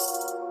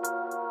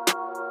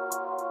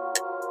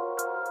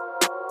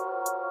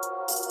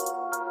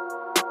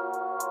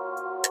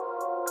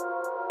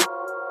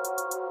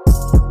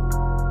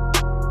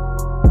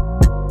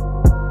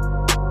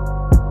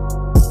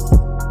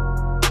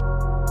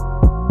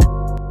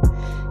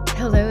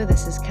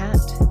this is Kat.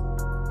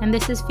 And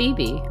this is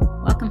Phoebe.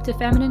 Welcome to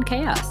Feminine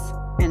Chaos.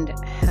 And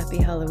happy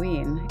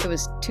Halloween. It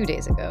was 2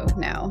 days ago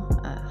now,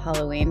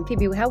 Halloween.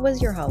 Phoebe, how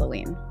was your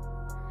Halloween?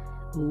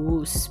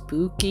 Ooh,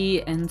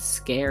 spooky and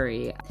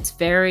scary. It's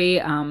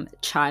very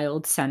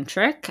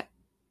child-centric,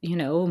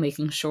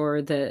 making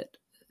sure that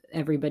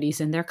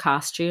everybody's in their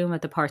costume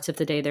at the parts of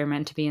the day they're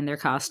meant to be in their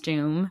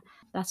costume.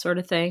 That sort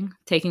of thing.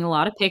 Taking a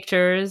lot of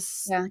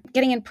pictures. Yeah,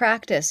 getting in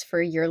practice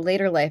for your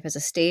later life as a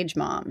stage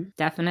mom.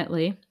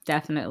 Definitely.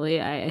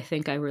 I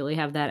think I really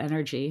have that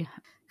energy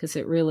because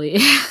it really,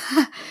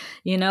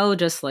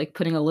 just like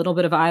putting a little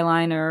bit of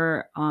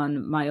eyeliner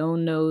on my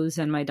own nose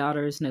and my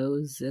daughter's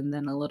nose, and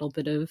then a little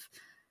bit of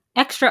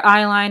extra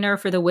eyeliner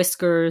for the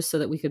whiskers so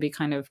that we could be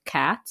kind of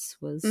cats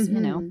was,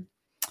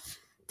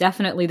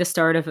 definitely the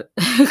start of a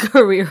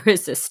career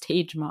as a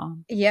stage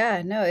mom.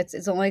 Yeah, no,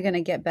 it's only going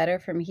to get better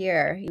from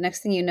here.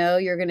 Next thing you know,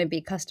 you're going to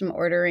be custom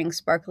ordering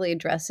sparkly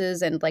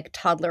dresses and like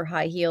toddler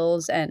high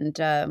heels and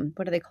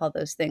what do they call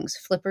those things?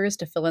 Flippers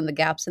to fill in the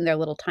gaps in their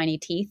little tiny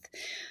teeth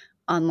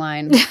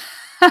online.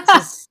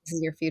 This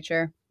is your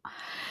future.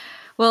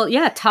 Well,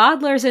 yeah,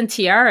 toddlers and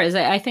tiaras.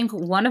 I think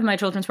one of my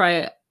children's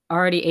probably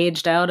already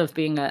aged out of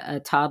being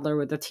a toddler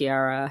with a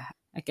tiara.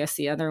 I guess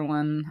the other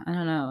one, I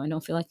don't know. I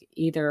don't feel like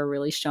either are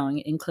really showing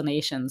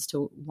inclinations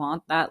to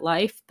want that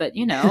life. But,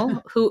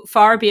 who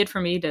far be it for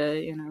me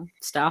to,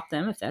 stop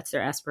them if that's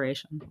their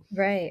aspiration.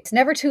 Right. It's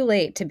never too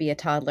late to be a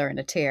toddler in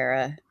a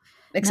tiara,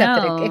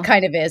 except that it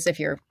kind of is if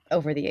you're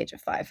over the age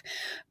of 5.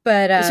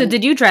 But so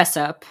did you dress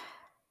up?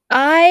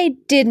 I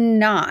did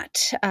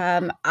not.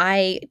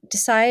 I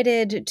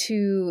decided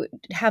to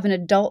have an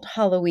adult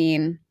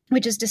Halloween,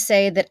 which is to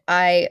say that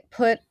I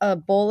put a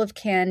bowl of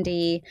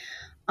candy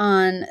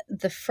on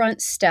the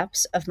front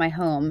steps of my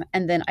home,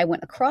 and then I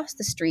went across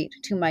the street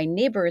to my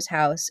neighbor's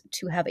house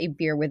to have a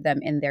beer with them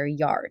in their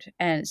yard.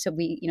 And so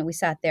we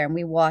sat there and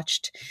we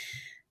watched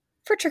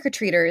for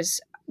trick-or-treaters.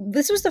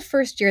 This was the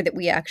first year that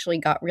we actually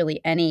got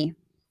really any.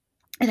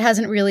 It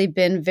hasn't really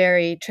been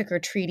very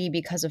trick-or-treaty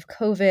because of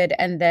COVID.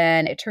 And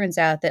then it turns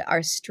out that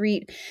our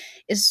street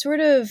is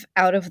sort of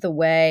out of the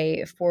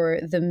way for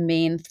the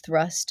main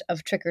thrust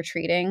of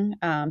trick-or-treating.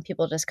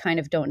 People just kind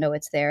of don't know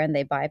it's there and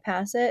they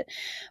bypass it.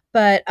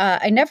 But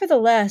I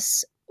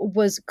nevertheless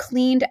was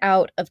cleaned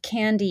out of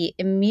candy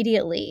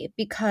immediately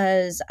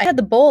because I had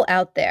the bowl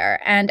out there.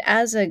 And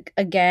as a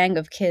gang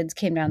of kids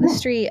came down the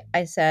street,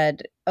 I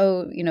said,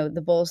 oh,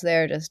 the bowl's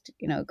there. Just,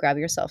 grab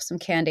yourself some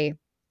candy.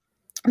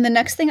 And the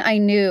next thing I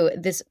knew,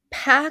 this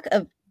pack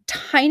of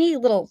tiny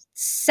little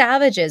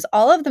savages,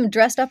 all of them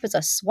dressed up as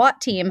a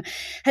SWAT team,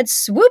 had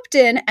swooped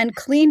in and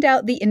cleaned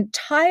out the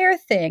entire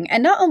thing.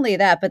 And not only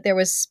that, but there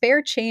was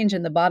spare change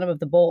in the bottom of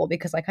the bowl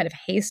because I kind of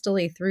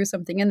hastily threw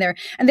something in there.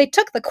 And they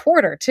took the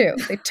quarter, too.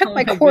 They took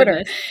my quarter,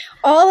 goodness.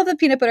 All of the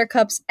peanut butter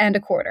cups and a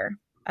quarter.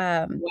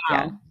 Wow.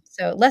 Yeah.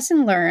 So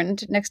lesson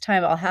learned. Next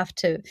time I'll have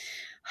to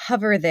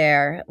hover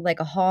there like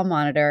a hall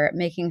monitor,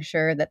 making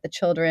sure that the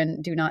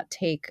children do not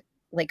take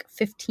like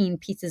 15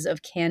 pieces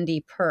of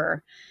candy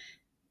per.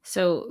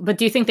 So, but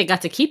do you think they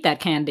got to keep that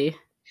candy?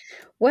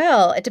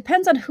 Well, it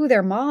depends on who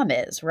their mom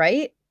is,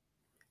 right?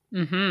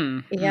 Mm-hmm.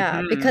 Yeah,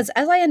 mm-hmm. Because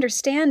as I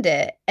understand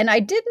it, and I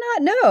did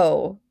not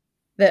know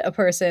that a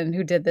person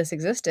who did this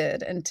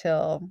existed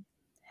until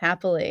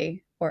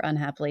happily or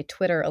unhappily,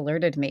 Twitter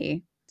alerted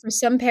me. So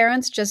some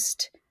parents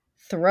just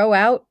throw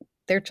out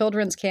their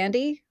children's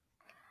candy.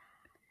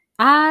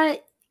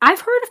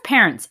 I've heard of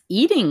parents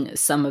eating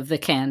some of the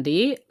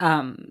candy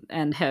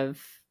and have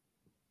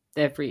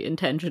every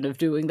intention of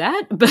doing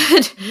that,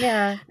 but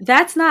yeah,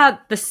 that's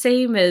not the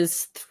same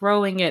as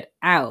throwing it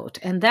out.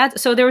 And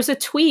so there was a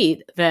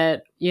tweet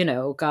that,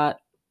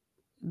 got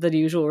the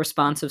usual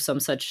response of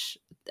such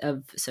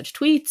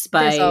tweets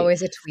by There's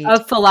always a tweet.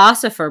 A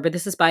philosopher, but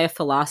this is by a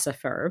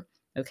philosopher.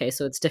 Okay,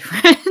 so it's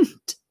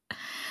different.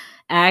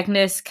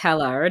 Agnes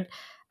Callard.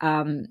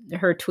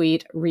 Her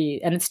tweet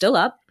and it's still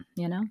up,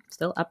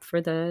 still up for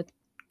the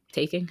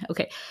taking.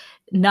 Okay.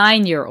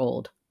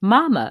 9-year-old.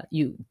 Mama,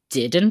 you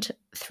didn't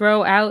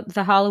throw out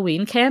the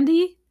Halloween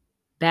candy?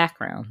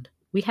 Background.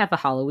 We have a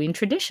Halloween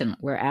tradition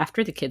where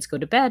after the kids go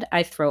to bed,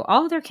 I throw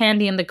all their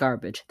candy in the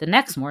garbage. The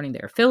next morning,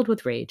 they're filled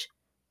with rage.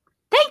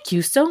 Thank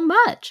you so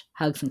much.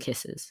 Hugs and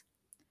kisses.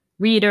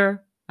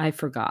 Reader, I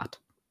forgot.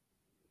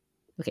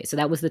 Okay, so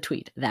that was the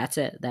tweet. That's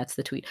it. That's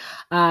the tweet.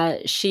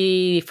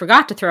 She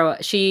forgot to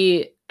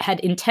she had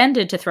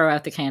intended to throw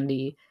out the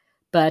candy,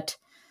 but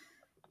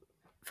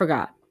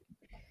forgot.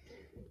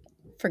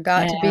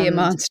 Forgot to be a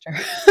monster.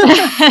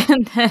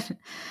 And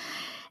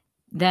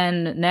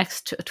then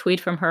next tweet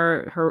from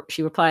her,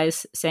 she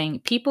replies saying,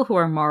 people who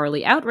are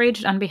morally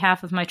outraged on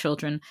behalf of my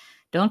children,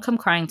 don't come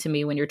crying to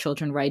me when your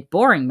children write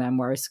boring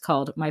memoirs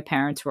called My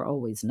Parents Were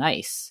Always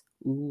Nice.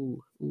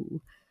 Ooh.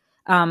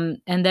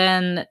 And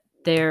then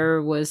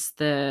there was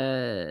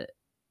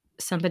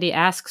somebody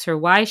asks her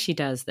why she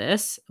does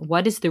this.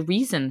 What is the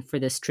reason for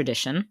this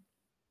tradition?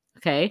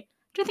 Okay.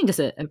 Which I think is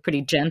a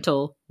pretty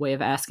gentle way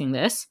of asking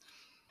this.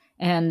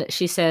 And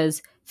she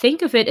says,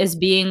 think of it as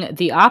being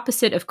the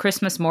opposite of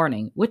Christmas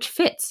morning, which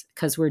fits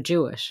because we're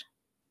Jewish.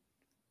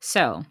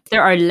 So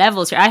there are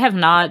levels here. I have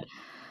not,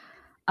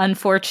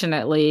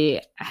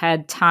 unfortunately,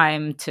 had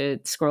time to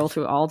scroll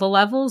through all the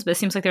levels, but it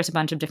seems like there's a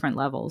bunch of different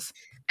levels.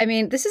 I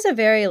mean, this is a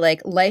very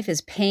like life is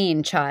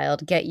pain,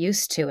 child. Get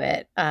used to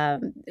it.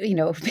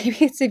 Maybe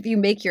it's if you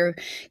make your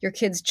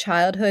kid's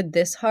childhood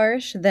this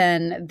harsh,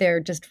 then they're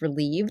just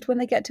relieved when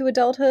they get to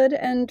adulthood,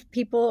 and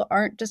people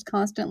aren't just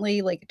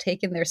constantly like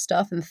taking their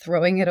stuff and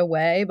throwing it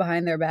away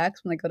behind their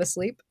backs when they go to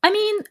sleep. I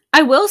mean,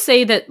 I will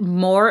say that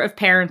more of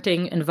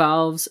parenting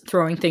involves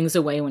throwing things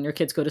away when your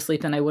kids go to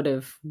sleep than I would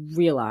have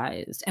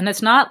realized. And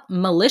it's not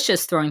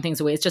malicious throwing things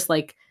away. It's just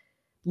like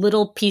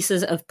little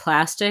pieces of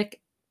plastic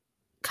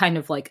kind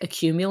of like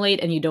accumulate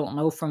and you don't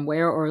know from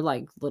where, or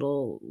like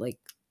little like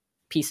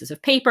pieces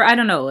of paper. I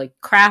don't know, like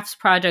crafts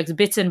projects,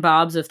 bits and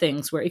bobs of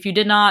things where if you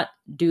did not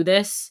do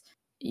this,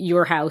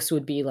 your house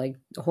would be like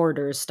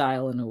hoarders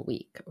style in a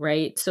week,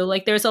 right? So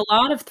like there's a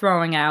lot of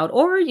throwing out,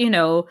 or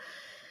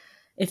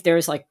if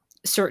there's like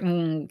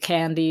certain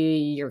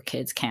candy your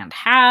kids can't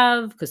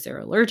have because they're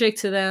allergic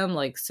to them,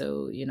 like,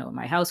 so in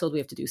my household we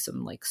have to do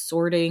some like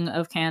sorting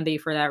of candy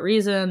for that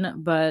reason.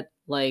 But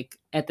like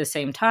at the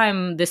same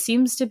time, this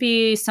seems to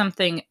be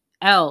something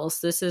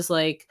else. This is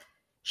like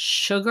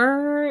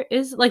sugar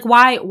is like,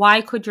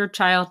 why could your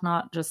child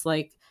not just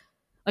like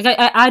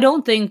I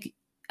don't think,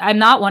 I'm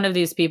not one of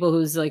these people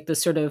who's like the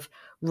sort of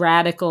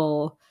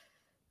radical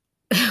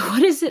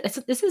what is it?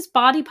 Is this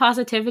body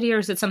positivity or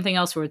is it something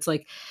else where it's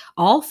like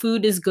all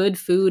food is good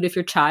food? If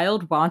your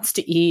child wants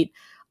to eat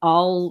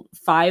all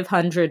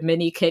 500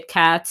 mini Kit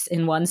Kats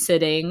in one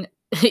sitting,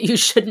 you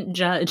shouldn't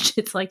judge.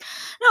 It's like,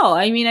 no,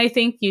 I mean, I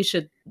think you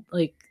should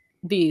like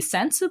be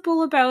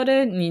sensible about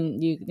it. I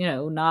mean,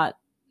 not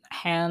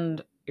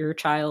hand your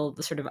child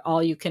the sort of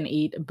all you can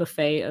eat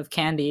buffet of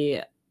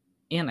candy,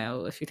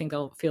 if you think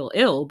they'll feel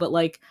ill. But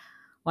like,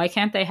 why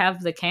can't they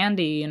have the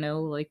candy,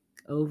 like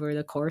over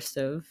the course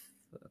of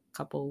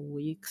couple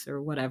weeks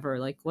or whatever?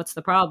 Like, what's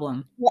the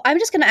problem? Well, I'm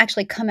just going to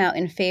actually come out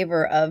in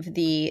favor of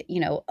the,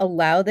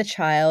 allow the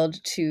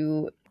child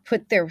to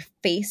put their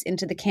face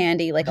into the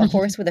candy like a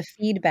horse with a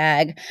feed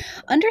bag,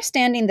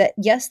 understanding that,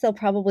 yes, they'll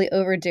probably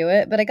overdo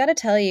it. But I got to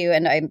tell you,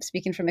 and I'm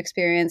speaking from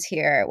experience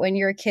here, when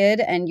you're a kid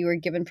and you are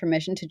given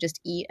permission to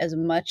just eat as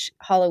much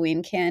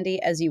Halloween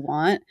candy as you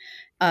want,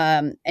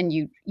 and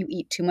you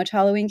eat too much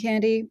Halloween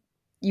candy,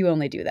 you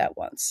only do that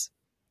once.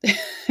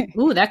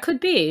 Ooh, that could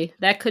be.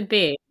 That could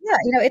be.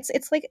 Yeah,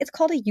 it's like it's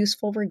called a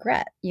useful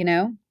regret,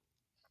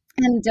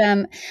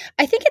 And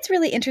I think it's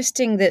really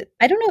interesting that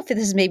I don't know if this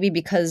is maybe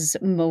because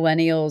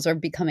millennials are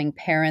becoming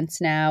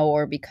parents now,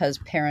 or because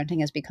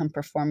parenting has become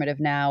performative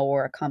now,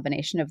 or a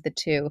combination of the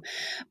two.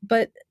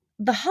 But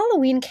the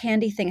Halloween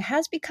candy thing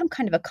has become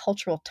kind of a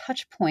cultural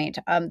touch point.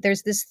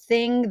 There's this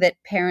thing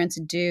that parents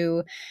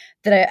do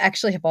that I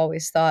actually have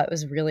always thought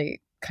was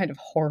really kind of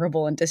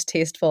horrible and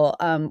distasteful,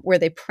 where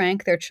they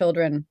prank their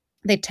children.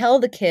 They tell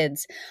the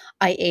kids,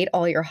 "I ate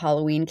all your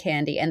Halloween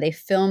candy," and they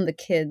film the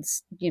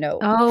kids,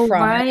 Oh,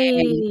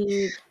 crying.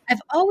 right.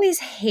 I've always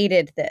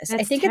hated this. I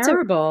That's think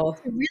terrible.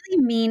 it's a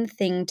really mean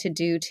thing to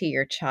do to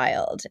your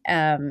child,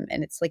 and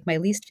it's like my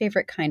least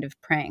favorite kind of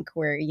prank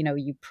where,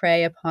 you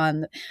prey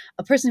upon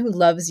a person who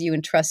loves you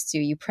and trusts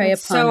you. You prey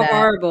That's upon so that.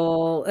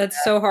 horrible.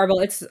 That's so horrible.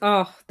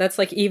 That's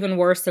like even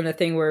worse than the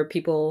thing where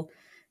people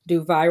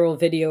do viral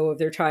video of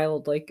their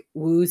child like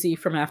woozy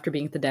from after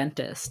being at the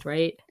dentist,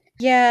 right?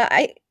 Yeah,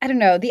 I don't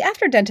know. The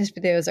after dentist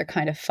videos are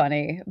kind of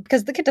funny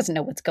because the kid doesn't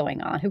know what's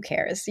going on. Who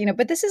cares?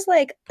 But this is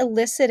like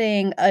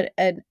eliciting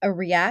a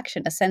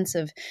reaction, a sense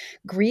of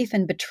grief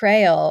and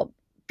betrayal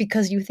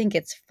because you think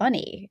it's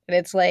funny. And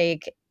it's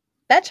like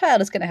that child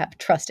is going to have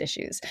trust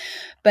issues.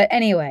 But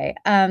anyway,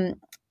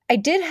 I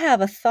did have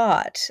a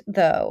thought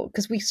though,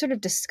 because we sort of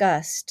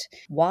discussed,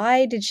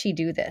 why did she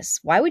do this?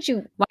 Why would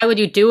you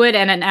do it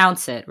and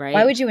announce it, right?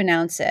 Why would you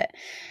announce it?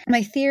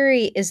 My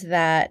theory is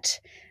that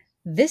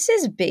this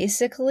is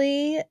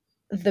basically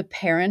the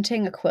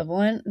parenting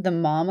equivalent, the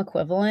mom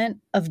equivalent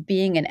of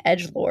being an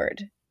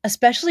edgelord,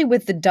 especially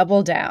with the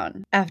double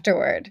down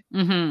afterward.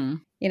 Mm-hmm.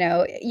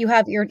 You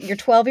have your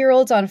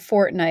 12-year-olds on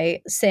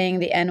Fortnite saying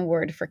the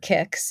N-word for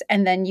kicks,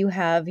 and then you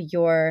have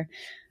your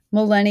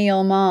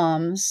millennial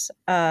moms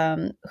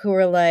who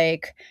are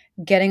like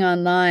getting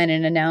online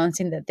and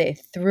announcing that they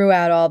threw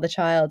out all the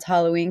child's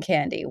Halloween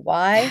candy.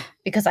 Why?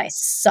 Because I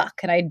suck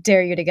and I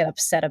dare you to get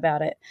upset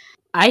about it.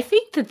 I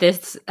think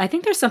there's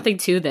something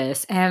to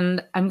this.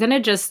 And I'm going to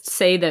just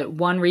say that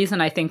one reason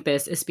I think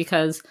this is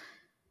because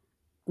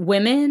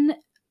women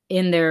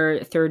in their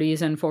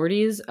 30s and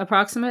 40s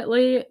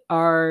approximately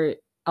are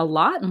a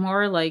lot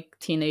more like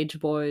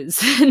teenage boys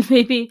than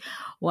maybe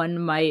one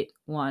might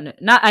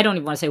I don't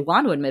even want to say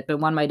want to admit, but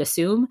one might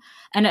assume.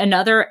 And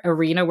another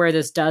arena where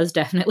this does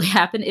definitely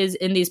happen is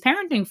in these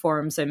parenting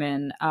forums I'm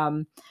in.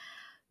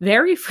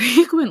 Very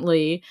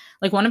frequently,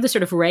 like one of the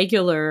sort of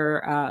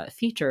regular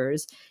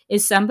features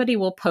is somebody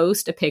will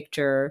post a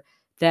picture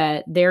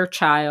that their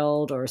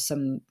child or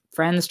some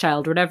friend's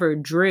child, whatever,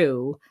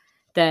 drew,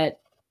 that,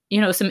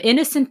 some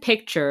innocent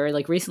picture,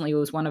 like recently it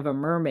was one of a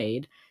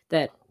mermaid,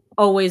 that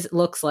always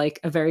looks like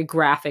a very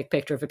graphic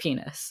picture of a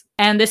penis.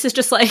 And this is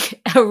just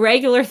like a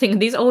regular thing.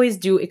 These always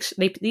do,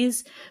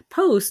 these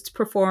posts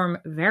perform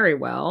very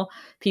well.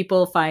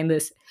 People find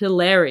this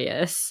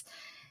hilarious.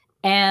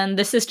 And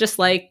this is just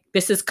like,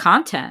 this is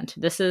content.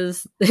 This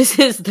is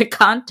the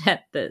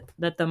content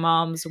that the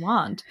moms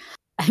want.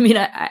 I mean,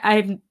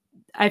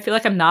 I feel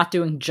like I'm not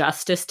doing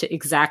justice to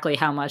exactly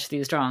how much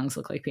these drawings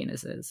look like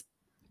penises.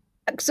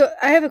 So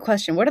I have a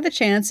question. What are the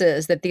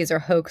chances that these are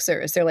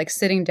hoaxers? They're like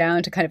sitting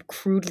down to kind of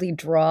crudely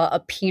draw a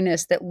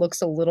penis that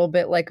looks a little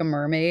bit like a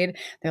mermaid.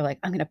 They're like,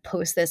 I'm going to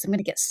post this. I'm going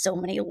to get so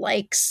many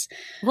likes.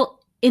 Well,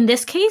 in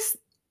this case,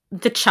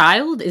 the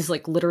child is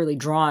like literally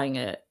drawing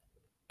it.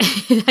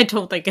 I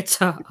don't think it's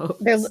a hoax.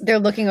 They're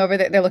looking over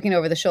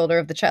the shoulder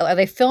of the child. Are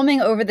they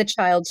filming over the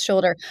child's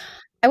shoulder?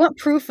 I want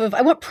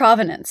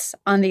provenance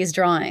on these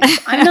drawings.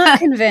 I'm not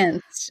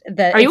convinced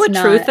that. Are you a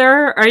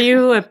truther? Are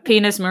you a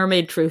penis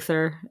mermaid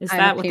truther? Is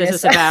that what this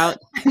is about?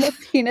 I'm a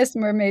penis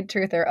mermaid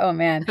truther. Oh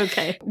man.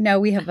 Okay. Now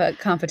we have a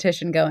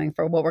competition going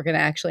for what we're going to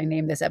actually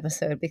name this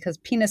episode, because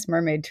penis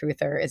mermaid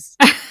truther is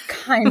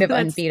kind of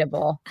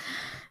unbeatable.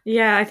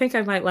 Yeah, I think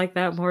I might like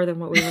that more than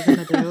what we were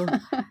going to do.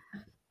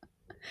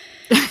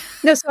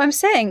 No, so I'm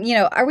saying,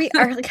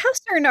 like, how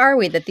certain are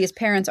we that these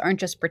parents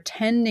aren't just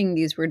pretending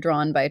these were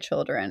drawn by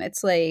children?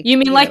 It's like, you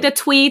mean like the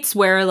tweets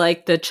where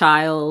like the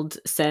child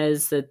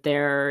says that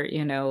they're,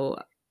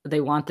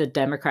 they want the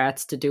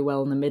Democrats to do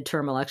well in the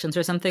midterm elections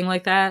or something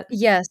like that?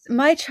 Yes,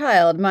 my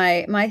child,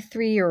 my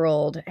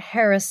 3-year-old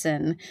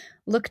Harrison,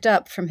 looked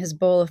up from his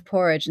bowl of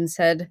porridge and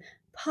said,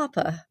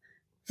 "Papa,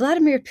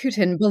 Vladimir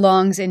Putin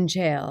belongs in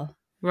jail."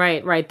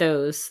 Right,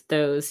 those,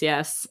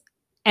 yes.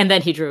 And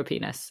then he drew a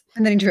penis.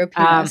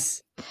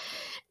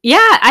 Yeah,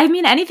 I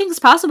mean, anything's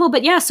possible.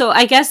 But yeah, so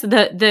I guess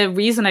the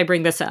reason I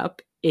bring this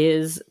up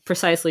is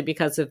precisely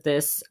because of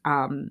this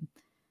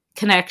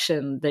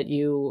connection that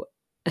you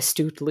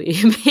astutely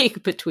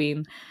make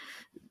between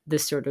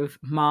this sort of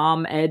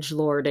mom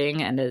edgelording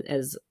and,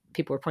 as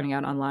people were pointing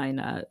out online,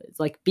 it's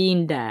like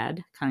Bean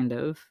Dad, kind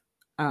of.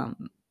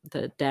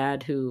 The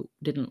dad who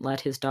didn't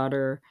let his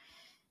daughter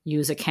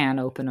use a can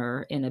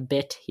opener in a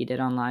bit he did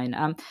online.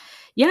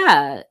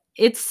 Yeah,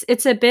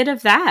 it's a bit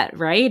of that,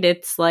 right?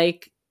 It's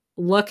like,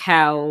 look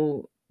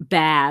how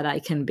bad I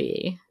can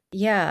be.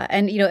 Yeah,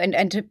 and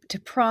and to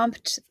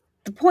prompt,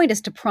 the point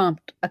is to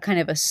prompt a kind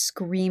of a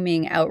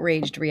screaming,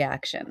 outraged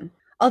reaction.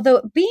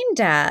 Although Bean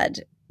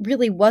Dad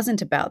really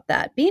wasn't about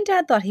that. Bean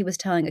Dad thought he was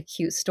telling a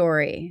cute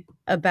story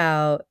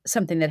about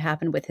something that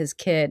happened with his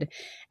kid,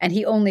 and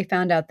he only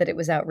found out that it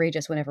was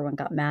outrageous when everyone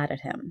got mad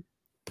at him.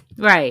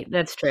 Right,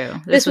 that's true.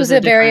 This was a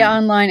very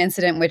online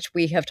incident, which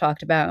we have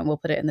talked about, and we'll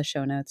put it in the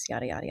show notes,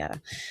 yada, yada,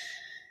 yada.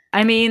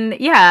 I mean,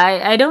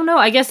 yeah, I don't know.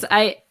 I guess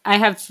I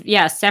have,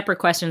 separate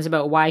questions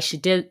about why she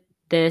did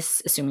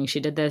this, assuming she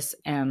did this,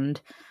 and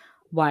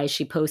why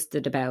she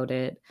posted about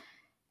it.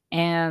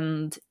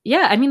 And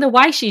yeah, I mean, the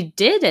why she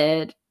did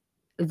it,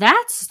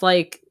 that's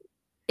like,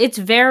 it's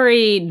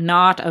very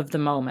not of the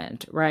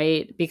moment,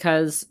 right?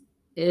 Because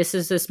this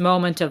is this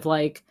moment of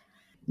like,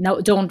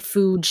 no, don't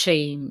food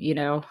shame,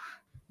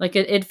 Like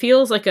it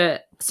feels like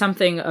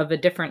something of a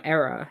different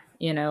era,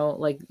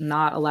 like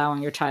not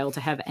allowing your child to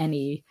have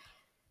any.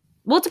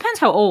 Well, it depends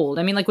how old.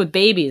 I mean, like with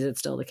babies, it's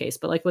still the case,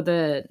 but like with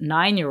a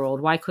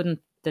 9-year-old, why couldn't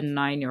the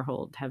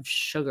 9-year-old have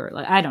sugar?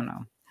 Like, I don't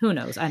know. Who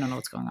knows? I don't know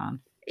what's going on.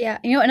 Yeah,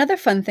 another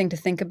fun thing to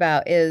think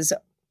about is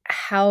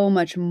how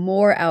much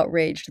more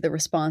outraged the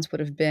response would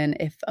have been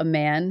if a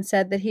man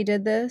said that he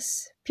did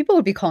this. People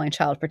would be calling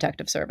Child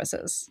Protective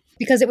Services,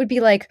 because it would be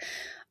like,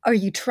 are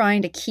you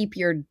trying to keep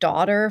your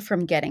daughter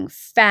from getting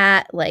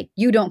fat? Like,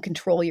 you don't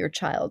control your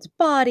child's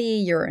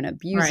body. You're an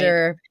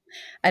abuser.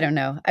 Right. I don't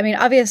know. I mean,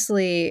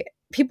 obviously,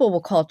 people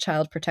will call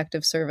Child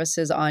Protective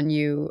Services on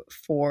you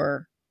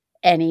for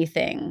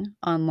anything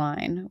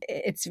online.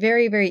 It's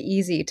very, very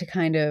easy to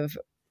kind of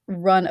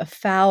run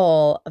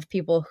afoul of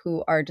people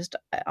who are just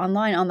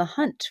online on the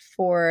hunt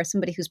for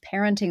somebody who's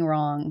parenting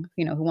wrong,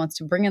 who wants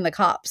to bring in the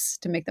cops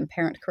to make them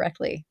parent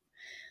correctly.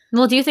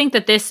 Well, do you think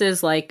that this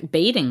is like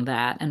baiting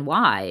that, and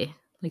why?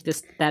 Like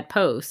that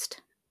post?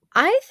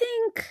 I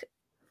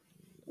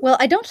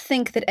don't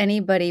think that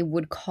anybody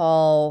would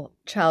call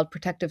Child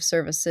Protective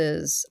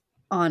Services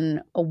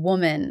on a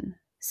woman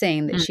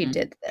saying that she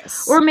did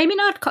this. Or maybe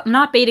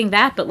not baiting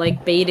that, but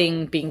like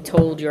baiting being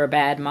told you're a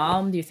bad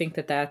mom. Do you think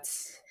that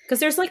that's... Because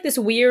there's like this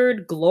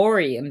weird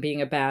glory in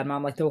being a bad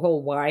mom, like the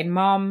whole wine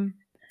mom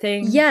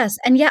thing. Yes.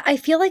 And yeah, I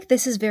feel like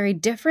this is very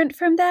different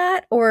from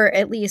that, or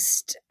at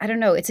least, I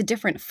don't know, it's a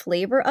different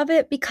flavor of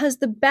it, because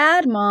the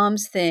bad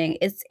moms thing,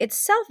 it's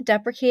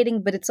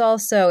self-deprecating, but it's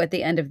also, at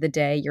the end of the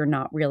day, you're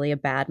not really a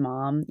bad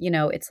mom.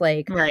 It's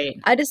like, right.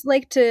 I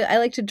like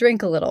to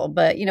drink a little,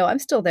 but I'm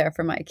still there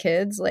for my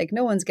kids. Like,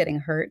 no one's getting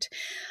hurt.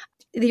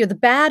 The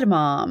bad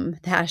mom,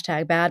 the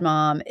hashtag bad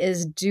mom,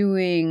 is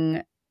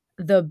doing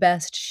the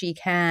best she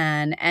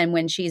can. And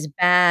when she's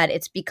bad,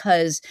 it's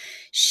because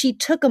she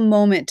took a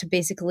moment to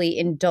basically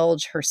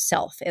indulge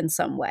herself in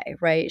some way,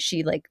 right?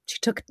 She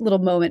took a little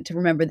moment to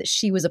remember that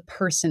she was a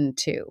person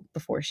too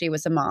before she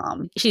was a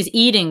mom. She's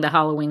eating the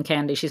Halloween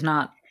candy. She's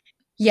not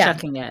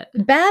chucking it.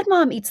 Bad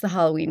mom eats the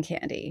Halloween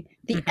candy.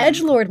 The Mhm.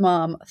 edgelord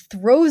mom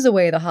throws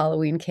away the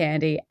Halloween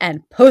candy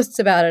and posts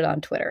about it on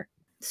Twitter.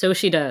 So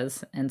she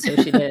does, and so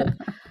she did.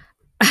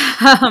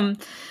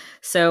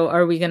 So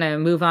are we going to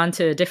move on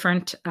to a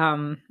different,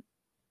 from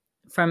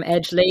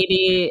edge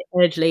lady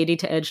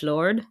to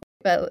edgelord?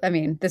 But I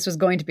mean, this was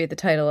going to be the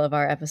title of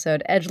our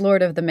episode,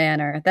 Edgelord of the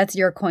Manor. That's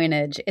your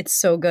coinage. It's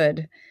so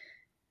good.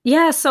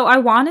 Yeah, so I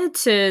wanted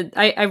to,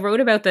 I wrote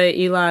about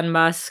the Elon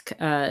Musk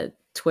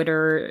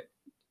Twitter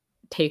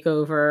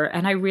takeover,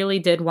 and I really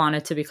did want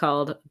it to be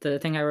called, the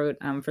thing I wrote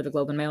for the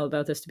Globe and Mail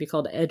about this, to be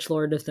called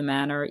Edgelord of the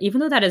Manor, even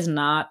though that is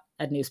not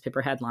a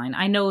newspaper headline.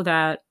 I know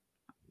that,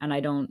 and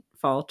I don't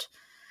fault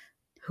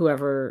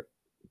whoever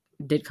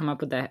did come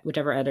up with that,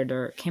 whichever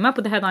editor came up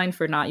with the headline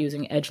for not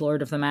using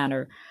Edgelord of the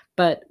Manor,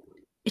 but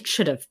it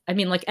should have. I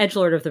mean, like,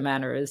 Edgelord of the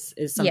Manor is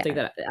something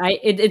that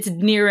it's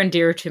near and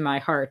dear to my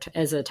heart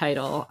as a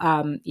title,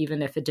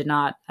 even if it did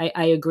not,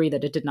 I agree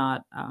that it did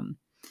not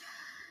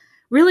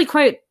really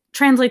quite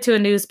translate to a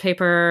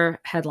newspaper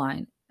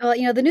headline. Well,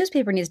 the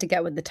newspaper needs to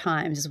get with the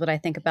times is what I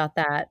think about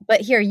that.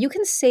 But here, you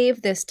can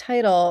save this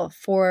title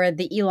for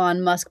the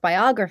Elon Musk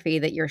biography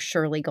that you're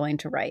surely going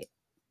to write.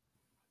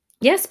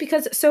 Yes,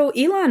 because so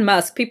Elon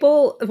Musk,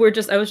 I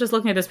was just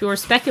looking at this, people were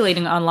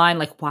speculating online,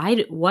 like,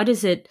 what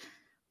is it,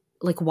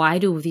 like, why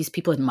do these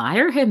people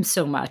admire him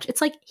so much?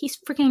 It's like, he's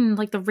freaking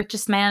like the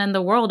richest man in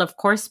the world. Of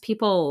course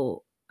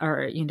people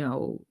are,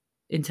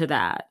 into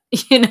that,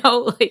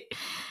 like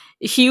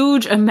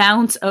huge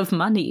amounts of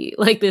money.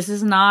 Like,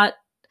 it's not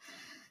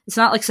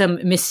like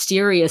some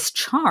mysterious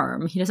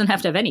charm. He doesn't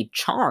have to have any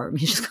charm.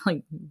 He's just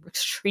like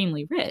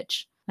extremely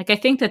rich. Like, I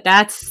think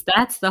that's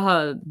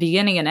the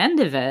beginning and end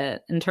of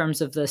it in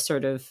terms of the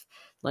sort of,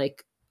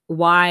 like,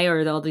 why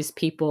are all these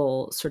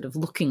people sort of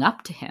looking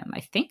up to him? I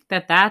think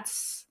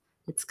it's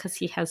because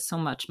he has so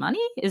much money.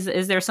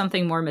 Is there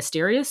something more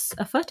mysterious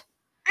afoot?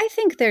 I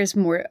think there's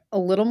a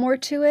little more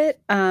to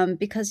it,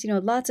 because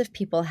lots of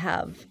people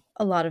have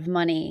a lot of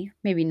money,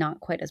 maybe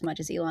not quite as much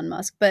as Elon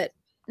Musk, but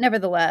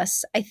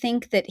nevertheless, I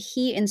think that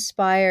he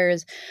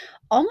inspires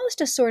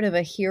almost a sort of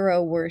a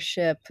hero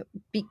worship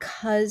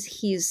because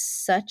he's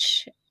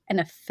such an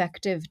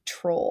effective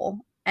troll.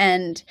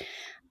 And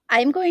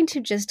I'm going to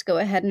just go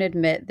ahead and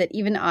admit that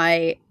even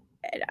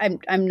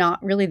I'm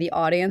not really the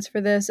audience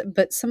for this,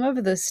 but some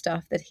of the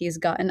stuff that he's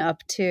gotten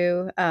up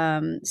to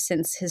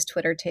since his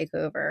Twitter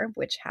takeover,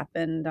 which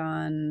happened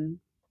on,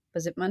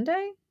 was it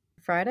Monday?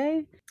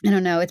 Friday? I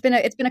don't know. It's been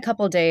a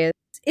couple days.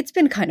 It's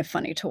been kind of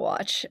funny to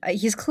watch.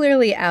 He's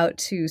clearly out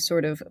to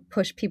sort of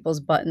push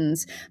people's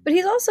buttons, but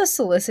he's also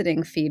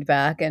soliciting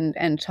feedback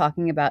and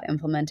talking about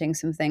implementing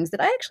some things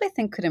that I actually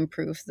think could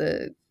improve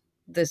the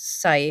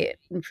site,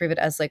 improve it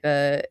as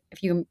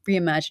if you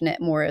reimagine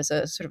it more as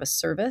a sort of a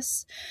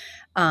service,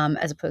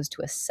 as opposed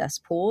to a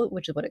cesspool,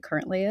 which is what it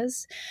currently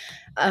is.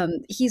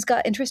 He's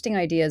got interesting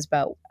ideas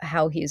about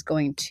how he's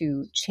going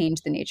to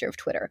change the nature of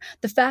Twitter.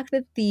 The fact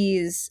that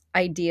these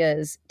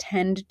ideas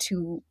tend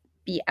to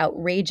be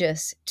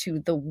outrageous to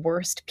the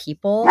worst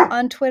people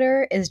on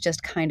Twitter is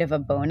just kind of a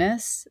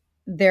bonus.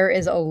 There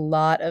is a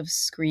lot of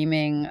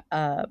screaming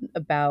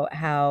about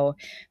how,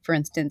 for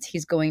instance,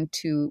 he's going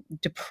to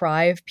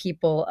deprive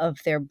people of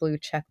their blue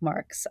check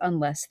marks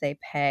unless they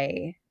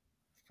pay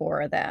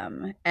for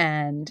them.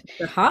 And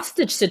the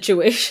hostage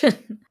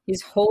situation.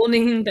 He's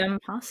holding them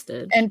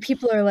hostage. And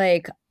people are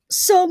like,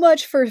 so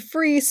much for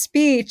free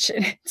speech.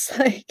 And it's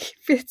like,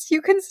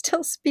 you can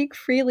still speak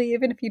freely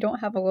even if you don't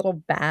have a little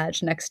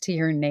badge next to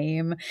your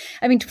name.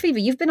 I mean,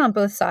 Phoebe, you've been on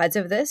both sides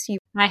of this.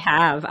 I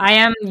have. I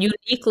am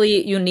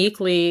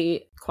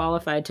uniquely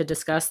qualified to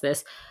discuss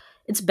this.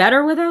 It's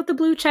better without the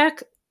blue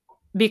check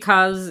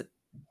because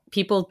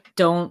people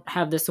don't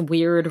have this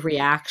weird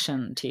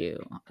reaction to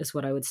you, is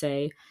what I would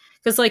say.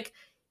 Because, like,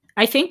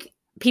 I think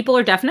people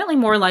are definitely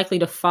more likely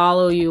to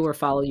follow you or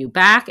follow you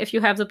back if you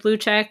have the blue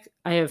check.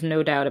 I have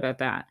no doubt about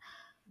that.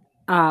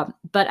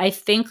 But I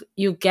think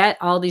you get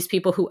all these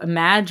people who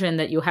imagine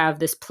that you have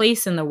this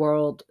place in the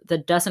world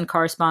that doesn't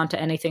correspond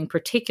to anything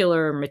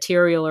particular,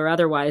 material or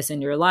otherwise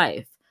in your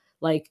life.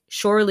 Like,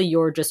 surely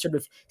you're just sort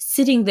of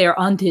sitting there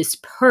on this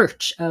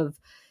perch of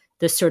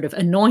this sort of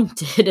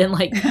anointed and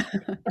like,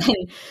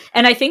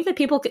 and I think that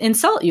people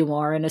insult you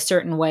more in a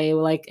certain way,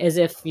 like as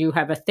if you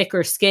have a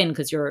thicker skin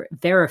because you're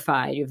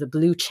verified, you have the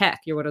blue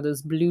check, you're one of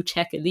those blue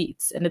check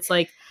elites. And it's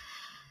like,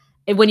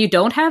 when you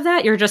don't have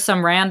that, you're just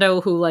some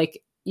rando who,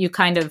 like, you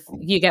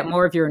get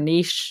more of your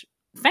niche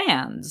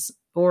fans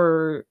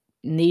or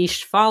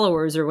niche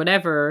followers or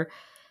whatever,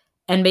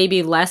 and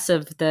maybe less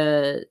of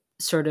the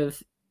sort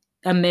of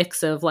a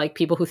mix of like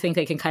people who think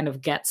they can kind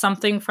of get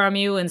something from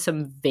you in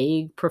some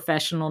vague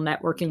professional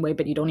networking way,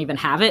 but you don't even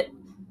have it.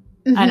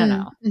 Mm-hmm. I don't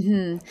know.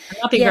 Mm-hmm. I'm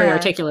not being very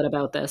articulate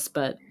about this,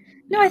 but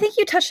No, I think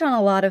you touched on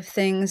a lot of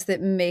things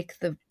that make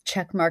the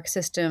checkmark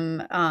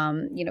system,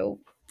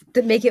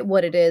 that make it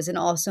what it is and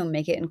also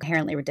make it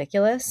inherently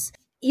ridiculous.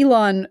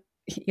 Elon,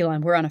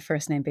 Elon, we're on a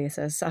first name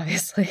basis,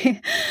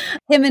 obviously.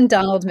 Him and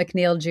Donald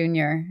McNeil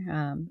Jr.,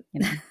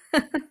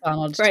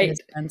 Donald to Right.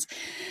 his friends.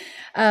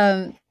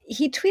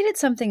 He tweeted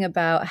something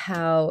about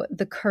how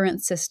the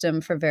current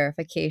system for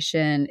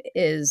verification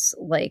is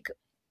like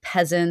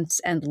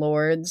peasants and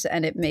lords,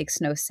 and it makes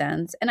no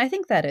sense. And I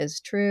think that is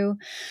true.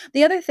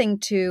 The other thing,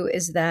 too,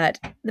 is that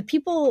the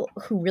people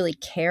who really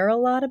care a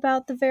lot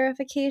about the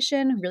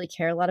verification, really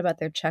care a lot about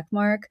their check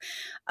mark,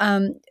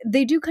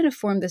 they do kind of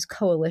form this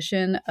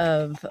coalition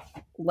of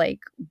like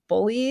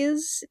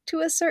bullies to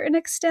a certain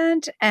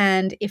extent.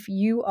 And if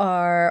you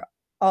are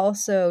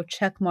also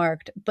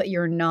checkmarked, but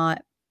you're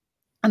not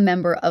a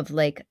member of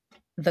like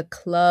the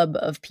club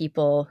of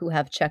people who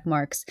have check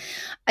marks,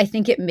 I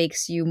think it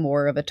makes you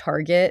more of a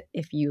target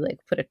if you like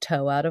put a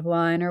toe out of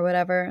line or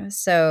whatever.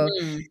 So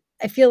Mm.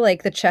 I feel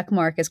like the check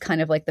mark is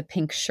kind of like the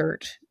pink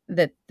shirt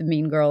that the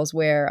mean girls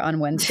wear on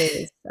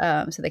Wednesdays,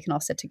 so they can all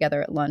sit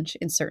together at lunch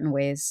in certain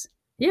ways.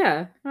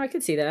 Yeah, I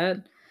could see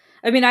that.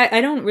 I mean,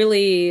 I don't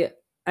really.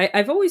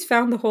 I've always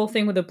found the whole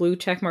thing with the blue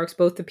check marks,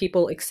 both the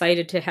people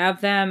excited to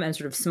have them and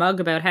sort of smug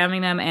about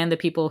having them, and the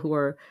people who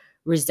are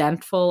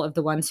resentful of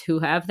the ones who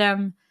have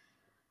them,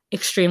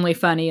 extremely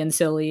funny and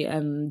silly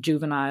and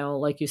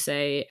juvenile, like you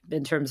say,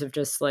 in terms of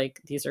just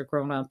like these are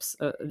grown-ups.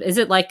 Is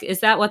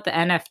that what the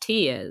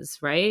NFT is,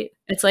 right?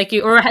 It's like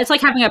it's like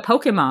having a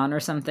Pokemon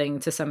or something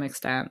to some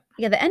extent.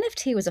 Yeah, the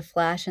NFT was a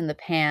flash in the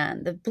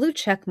pan. The blue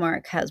check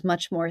mark has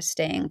much more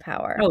staying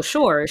power. Oh,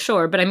 sure,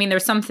 but I mean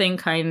there's something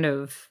kind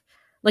of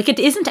like it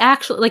isn't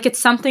actually like it's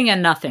something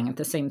and nothing at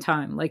the same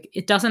time. Like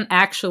it doesn't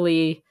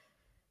actually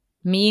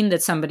mean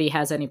that somebody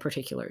has any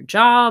particular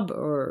job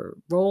or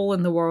role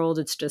in the world.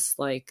 It's just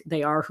like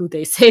they are who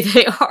they say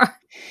they are.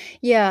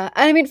 Yeah,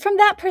 I mean, from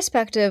that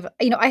perspective,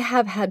 I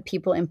have had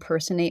people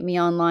impersonate me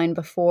online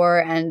before,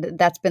 and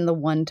that's been the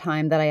one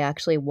time that I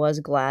actually was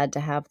glad to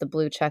have the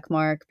blue check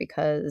mark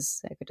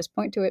because I could just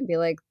point to it and be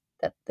like,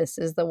 that this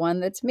is the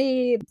one that's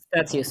me.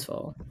 That's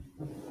useful.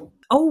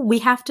 Oh, we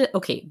have to.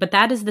 Okay, but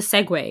that is the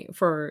segue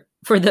for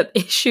the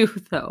issue,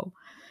 though.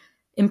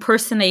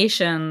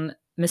 Impersonation,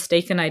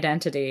 mistaken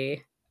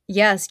identity.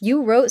 Yes,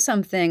 you wrote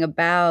something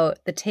about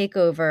the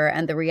takeover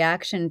and the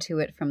reaction to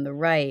it from the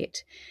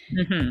right.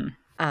 Mm-hmm.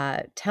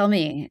 Tell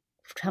me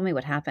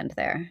what happened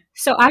there.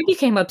 So I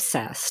became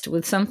obsessed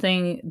with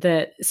something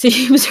that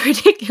seems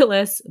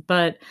ridiculous,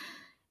 but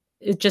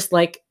it's just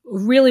like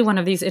really one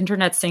of these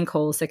internet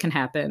sinkholes that can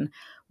happen,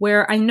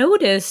 where I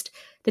noticed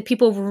that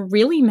people were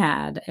really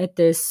mad at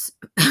this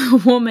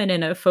woman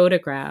in a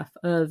photograph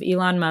of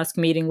Elon Musk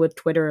meeting with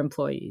Twitter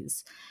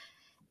employees.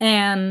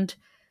 And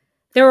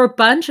there were a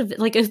bunch of,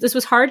 like, this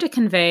was hard to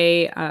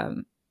convey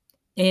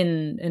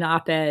in an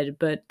op-ed,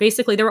 but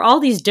basically there were all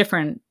these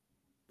different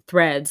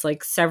threads,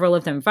 like several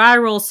of them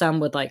viral, some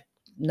with like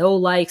no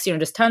likes,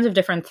 just tons of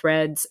different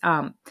threads,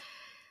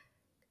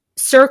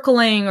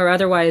 circling or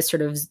otherwise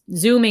sort of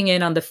zooming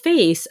in on the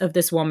face of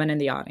this woman in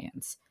the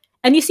audience.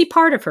 And you see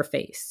part of her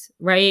face,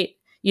 right?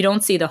 You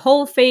don't see the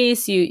whole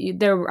face.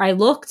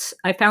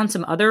 I found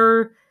some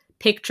other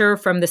picture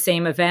from the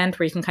same event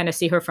where you can kind of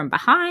see her from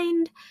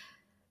behind.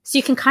 So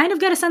you can kind of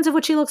get a sense of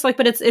what she looks like,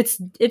 but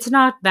it's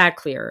not that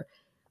clear.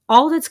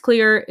 All that's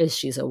clear is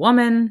she's a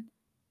woman.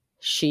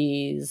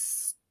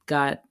 She's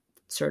got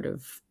sort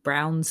of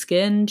brown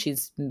skin.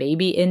 She's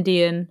maybe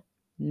Indian,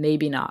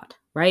 maybe not,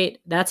 right?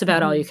 That's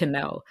about all you can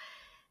know.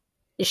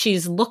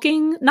 She's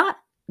looking not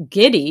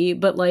giddy,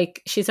 but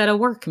like she's at a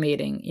work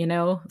meeting,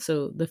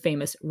 So the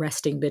famous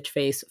resting bitch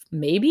face,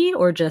 maybe,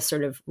 or just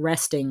sort of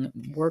resting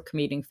work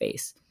meeting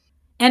face.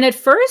 And at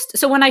first,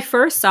 so when I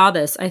first saw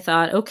this, I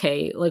thought,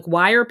 okay, like,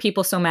 why are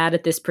people so mad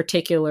at this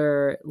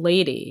particular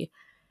lady?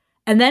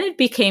 And then it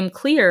became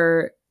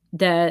clear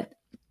that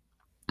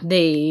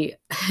they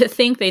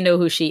think they know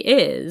who she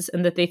is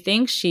and that they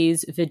think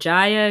she's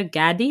Vijaya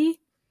Gadde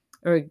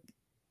or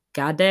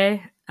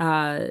Gade,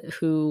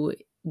 who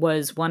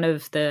was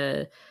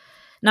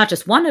not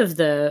just one of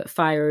the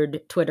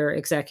fired Twitter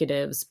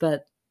executives,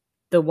 but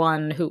the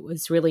one who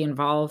was really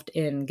involved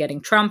in getting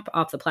Trump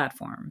off the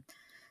platform.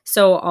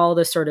 So all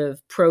the sort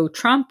of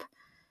pro-Trump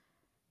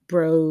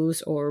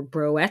bros or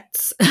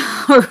broettes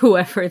or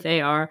whoever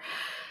they are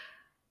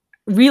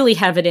really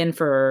have it in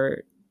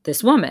for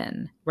this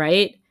woman,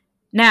 right?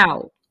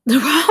 Now, the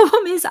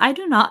problem is I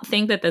do not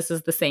think that this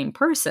is the same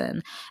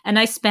person. And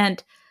I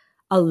spent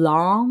a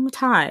long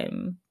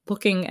time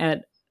looking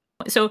at.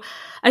 So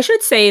I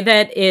should say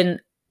that in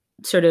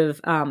sort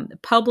of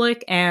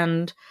public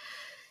and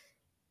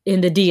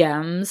in the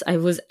DMs,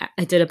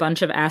 I did a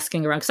bunch of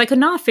asking around because I could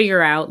not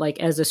figure out, like,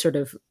 as a sort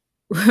of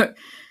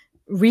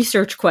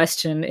research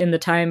question in the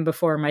time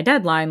before my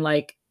deadline,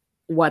 like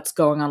what's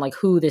going on, like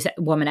who this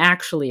woman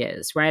actually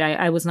is, right?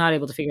 I was not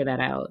able to figure that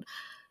out.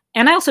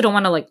 And I also don't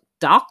want to like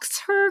dox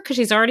her because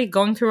she's already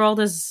going through all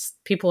this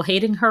people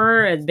hating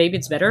her, and maybe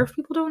it's better if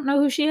people don't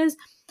know who she is.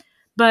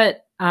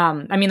 But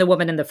I mean, the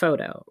woman in the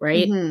photo,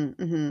 right?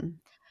 Mm-hmm, mm-hmm.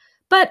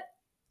 But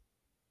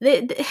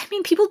I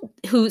mean, people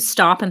who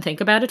stop and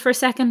think about it for a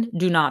second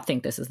do not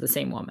think this is the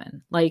same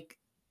woman. Like,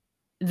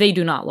 they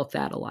do not look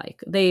that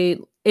alike.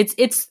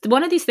 It's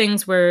one of these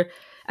things where,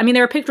 I mean,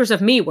 there are pictures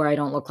of me where I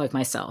don't look like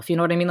myself. You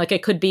know what I mean? Like,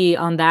 it could be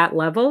on that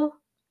level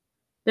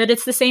that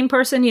it's the same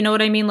person. You know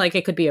what I mean? Like,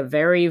 it could be a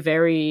very,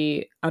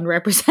 very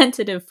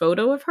unrepresentative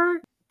photo of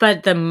her.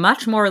 But the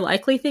much more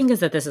likely thing is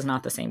that this is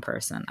not the same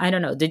person. I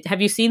don't know. Have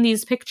you seen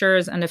these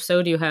pictures? And if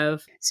so, do you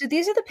have? So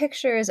these are the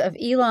pictures of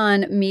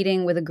Elon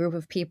meeting with a group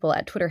of people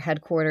at Twitter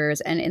headquarters.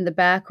 And in the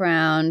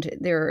background,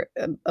 there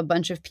are a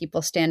bunch of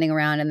people standing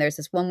around. And there's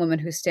this one woman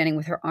who's standing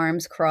with her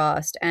arms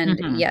crossed.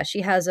 And yeah,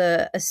 she has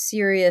a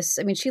serious,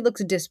 I mean, she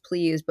looks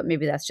displeased, but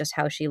maybe that's just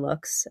how she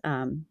looks.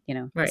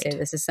 Right. Say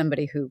this is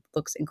somebody who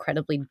looks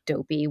incredibly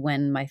dopey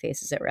when my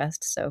face is at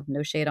rest. So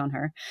no shade on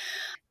her.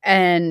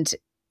 And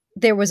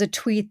there was a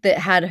tweet that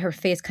had her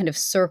face kind of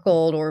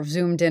circled or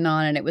zoomed in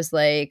on, and it was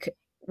like,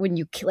 when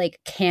you like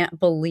can't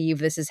believe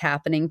this is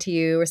happening to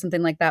you, or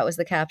something like that was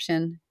the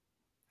caption.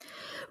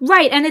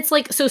 Right. And it's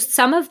like, so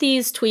some of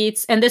these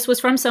tweets, and this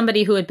was from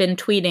somebody who had been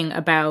tweeting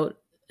about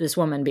this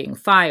woman being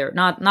fired,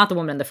 not the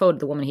woman in the photo,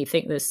 the woman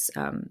this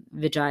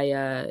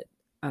Vijaya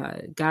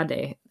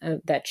Gade,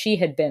 that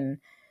he'd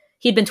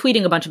been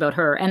tweeting a bunch about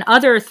her, and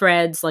other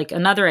threads, like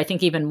another, I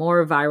think even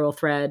more viral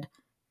thread,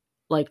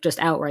 like just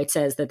outright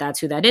says that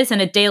that's who that is.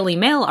 And a Daily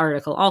Mail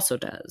article also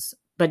does,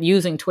 but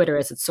using Twitter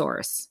as its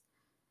source.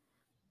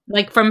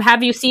 Like,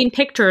 have you seen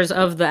pictures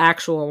of the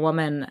actual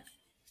woman?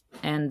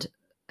 And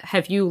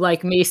have you,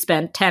 like me,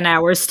 spent 10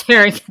 hours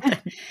staring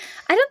at them?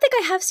 I don't think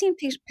I have seen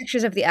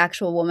pictures of the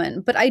actual woman,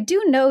 but I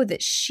do know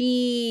that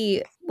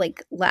she,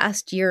 like,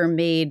 last year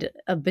made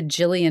 $1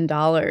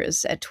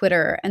 bajillion at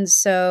Twitter. And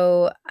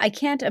so I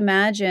can't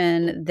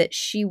imagine that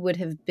she would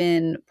have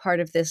been part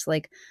of this,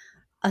 like,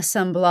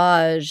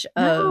 assemblage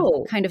of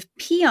kind of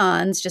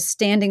peons just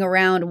standing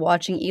around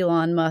watching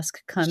Elon Musk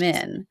come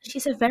in.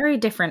 She's a very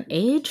different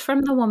age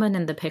from the woman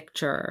in the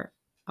picture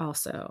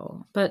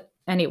also. But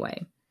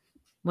anyway,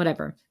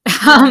 whatever.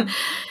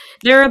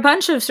 There are a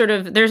bunch of sort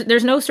of,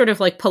 there's no sort of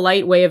like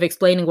polite way of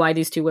explaining why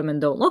these two women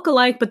don't look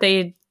alike, but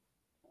they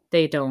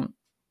don't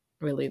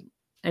really,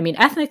 I mean,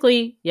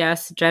 ethnically,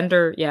 yes.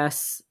 Gender,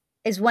 yes.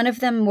 Is one of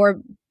them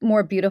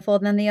more beautiful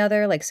than the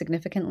other, like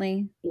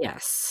significantly?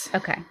 Yes.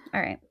 Okay. All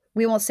right.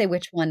 We won't say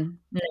which one.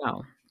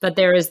 No, but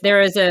there is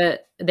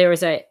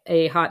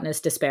a hotness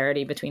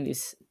disparity between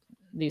these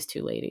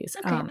two ladies.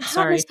 Okay.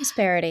 Hotness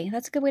disparity.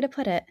 That's a good way to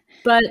put it.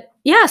 But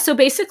yeah, so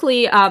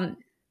basically,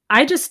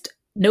 I just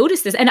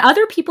noticed this, and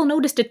other people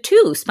noticed it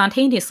too,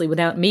 spontaneously,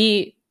 without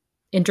me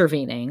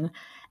intervening.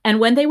 And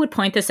when they would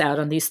point this out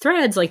on these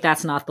threads, like,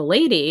 that's not the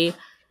lady,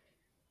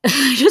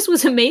 I just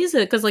was amazed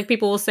because, like,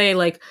 people will say,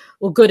 like,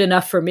 well, good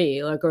enough for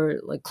me, like, or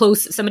like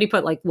close. Somebody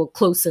put, like, well,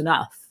 close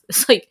enough.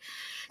 It's like,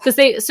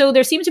 so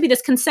there seems to be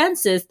this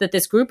consensus that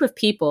this group of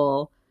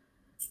people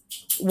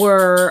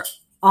were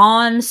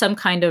on some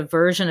kind of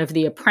version of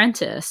The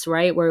Apprentice,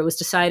 right? Where it was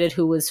decided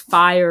who was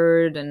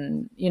fired,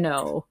 and,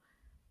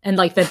 and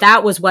like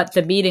that was what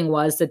the meeting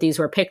was, that these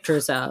were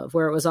pictures of,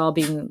 where it was all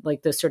being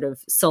like this sort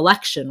of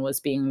selection was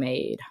being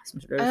made.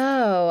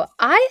 Oh,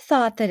 I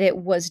thought that it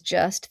was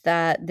just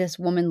that this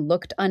woman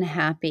looked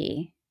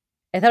unhappy.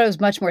 I thought it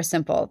was much more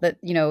simple that,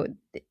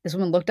 this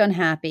woman looked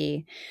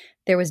unhappy.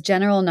 There was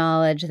general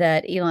knowledge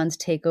that Elon's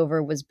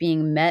takeover was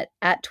being met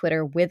at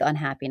Twitter with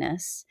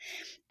unhappiness.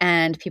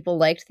 And people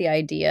liked the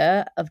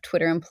idea of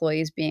Twitter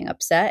employees being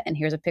upset. And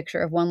here's a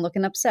picture of one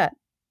looking upset.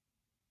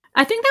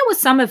 I think that was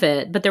some of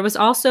it, but there was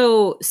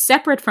also,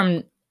 separate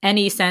from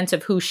any sense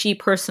of who she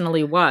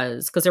personally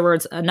was, because there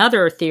was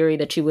another theory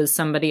that she was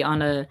somebody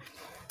on a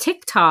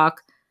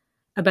TikTok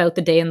about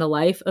the day in the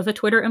life of a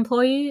Twitter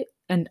employee.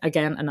 And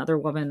again, another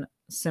woman,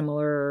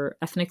 similar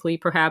ethnically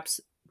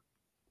perhaps,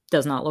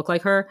 does not look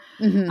like her.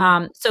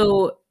 Mm-hmm.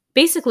 So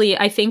basically,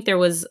 I think there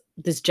was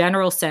this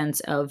general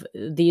sense of,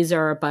 these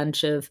are a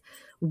bunch of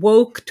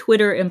woke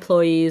Twitter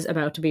employees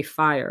about to be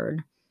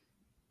fired.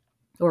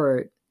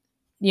 Or,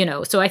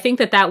 so I think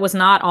that was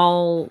not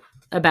all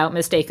about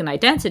mistaken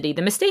identity.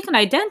 The mistaken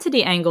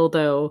identity angle,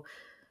 though,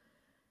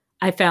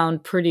 I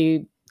found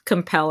pretty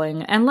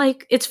compelling. And,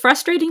 like, it's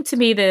frustrating to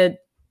me that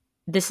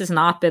this has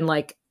not been,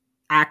 like,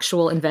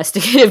 actual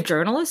investigative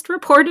journalist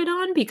reported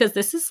on, because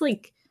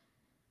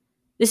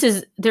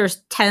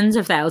there's tens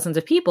of thousands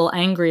of people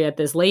angry at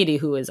this lady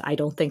who is, I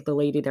don't think, the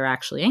lady they're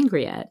actually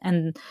angry at.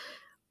 And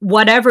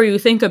whatever you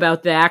think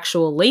about the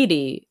actual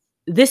lady,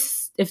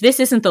 if this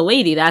isn't the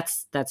lady,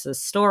 that's a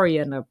story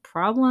and a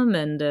problem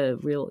and a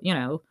real,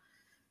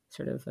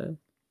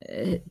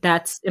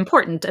 that's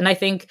important. And I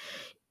think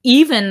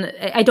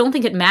I don't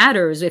think it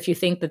matters if you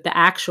think that the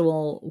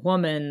actual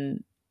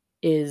woman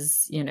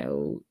is,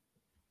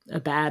 a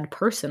bad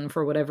person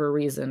for whatever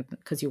reason,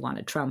 because you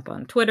wanted Trump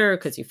on Twitter,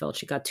 because you felt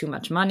she got too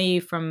much money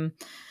from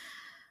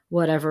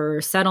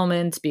whatever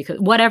settlement, because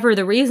whatever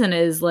the reason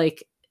is,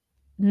 like,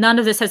 none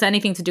of this has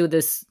anything to do with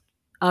this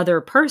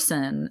other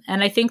person.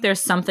 And I think there's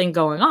something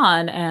going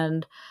on,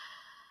 and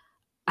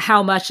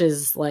how much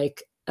is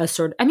like a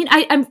sort of, I mean,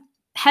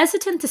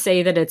 hesitant to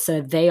say that it's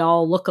a they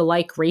all look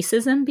alike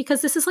racism,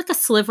 because this is like a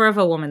sliver of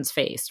a woman's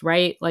face,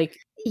 right? Like,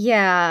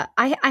 Yeah,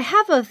 I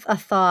have a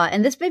thought,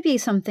 and this may be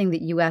something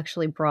that you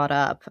actually brought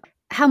up.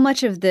 How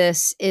much of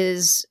this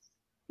is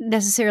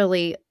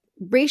necessarily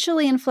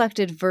racially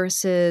inflected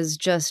versus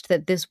just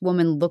that this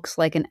woman looks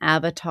like an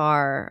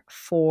avatar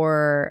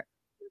for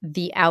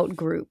the out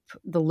group,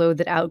 the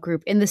loathed out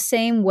group, in the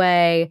same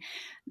way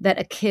that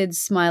a kid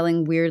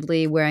smiling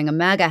weirdly wearing a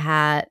MAGA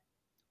hat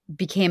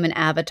became an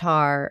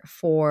avatar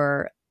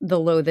for the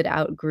loathed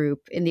out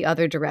group in the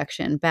other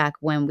direction back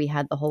when we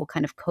had the whole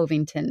kind of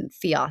Covington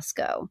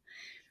fiasco.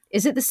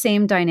 Is it the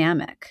same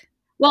dynamic?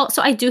 well,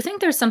 so I do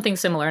think there's something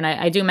similar. And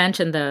I do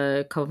mention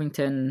the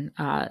Covington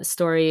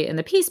story in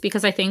the piece,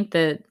 because I think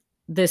that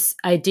this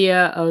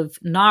idea of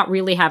not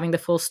really having the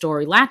full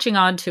story, latching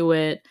onto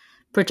it,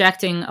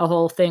 projecting a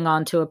whole thing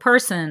onto a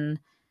person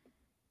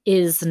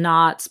is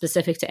not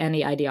specific to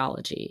any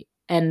ideology.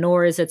 And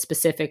nor is it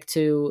specific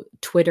to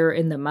Twitter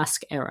in the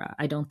Musk era.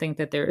 I don't think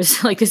that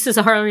there's like, this is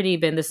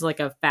like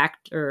a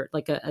factor,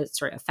 like a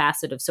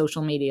facet of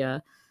social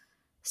media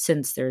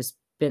since there's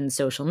been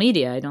social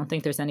media. I don't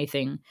think there's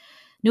anything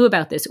new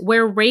about this.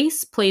 Where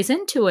race plays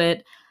into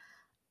it,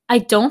 I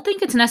don't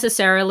think it's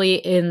necessarily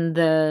in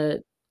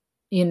the,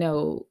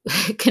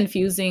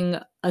 confusing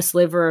a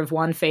sliver of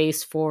one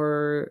face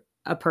for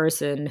a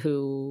person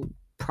who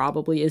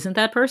probably isn't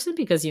that person,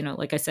 because,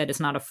 like I said, it's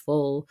not a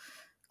full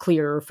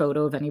clear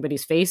photo of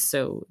anybody's face,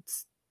 so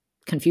it's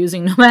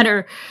confusing no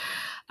matter.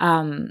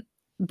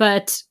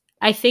 But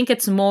I think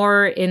it's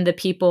more in the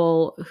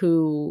people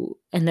who,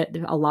 and that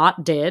a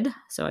lot did,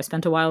 so I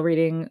spent a while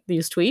reading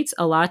these tweets,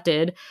 a lot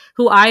did,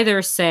 who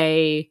either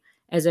say,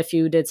 as if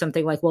you did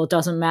something like, well, it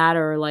doesn't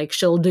matter, like,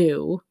 she'll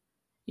do,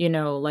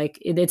 like,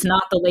 it's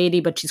not the lady,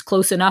 but she's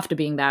close enough to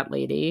being that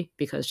lady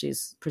because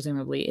she's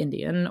presumably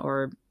Indian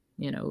or,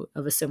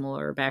 of a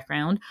similar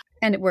background.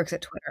 And it works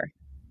at Twitter.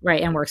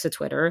 Right, and works at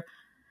Twitter.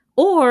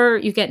 Or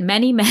you get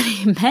many,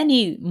 many,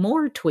 many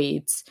more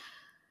tweets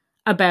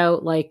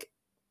about, like,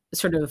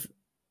 sort of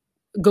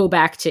go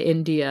back to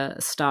India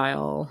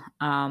style,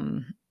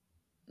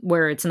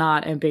 where it's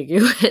not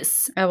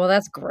ambiguous. Oh, well,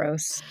 that's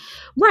gross.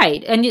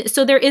 Right. And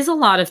so there is a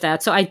lot of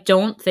that. So I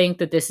don't think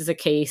that this is a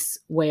case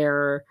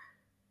where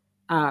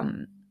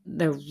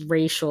the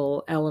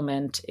racial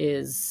element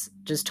is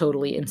just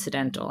totally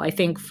incidental. I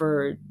think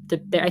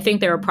I think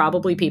there are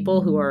probably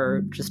people who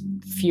are just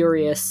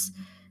furious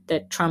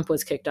that Trump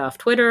was kicked off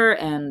Twitter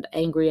and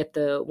angry at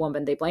the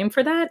woman they blame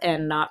for that,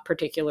 and not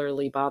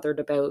particularly bothered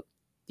about,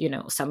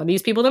 some of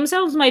these people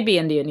themselves might be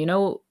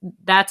Indian,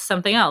 that's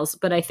something else.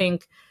 But I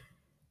think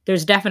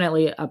there's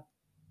definitely a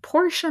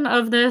portion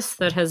of this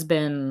that has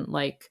been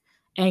like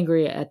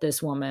angry at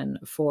this woman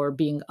for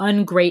being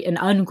an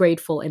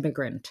ungrateful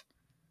immigrant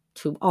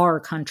to our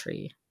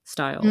country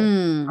style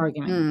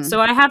argument.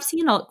 So I have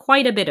seen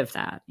quite a bit of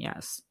that.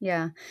 Yes.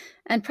 Yeah.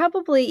 And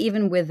probably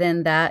even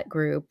within that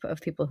group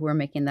of people who are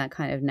making that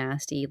kind of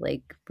nasty,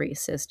 like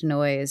racist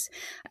noise,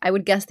 I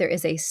would guess there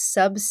is a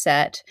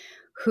subset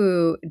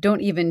who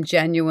don't even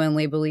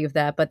genuinely believe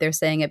that, but they're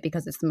saying it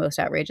because it's the most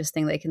outrageous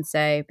thing they can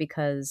say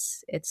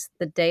because it's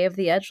the day of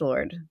the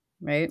edgelord,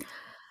 right?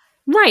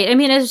 Right. I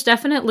mean, it's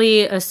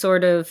definitely a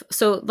sort of,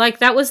 so like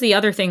that was the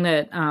other thing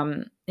that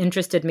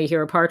interested me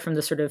here, apart from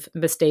the sort of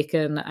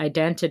mistaken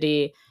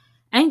identity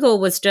angle,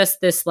 was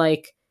just this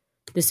like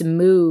this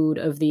mood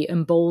of the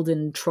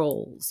emboldened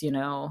trolls,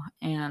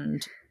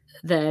 and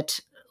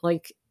that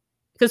like,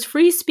 because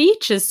free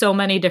speech is so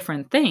many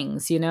different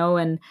things,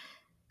 and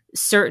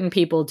certain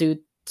people do,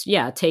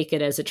 take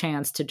it as a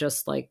chance to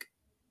just like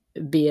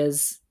be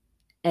as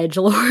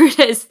edgelord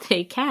as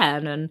they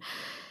can. And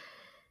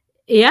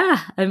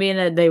yeah, I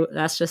mean,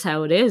 that's just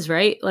how it is,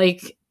 right?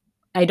 Like,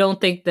 I don't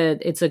think that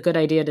it's a good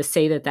idea to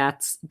say that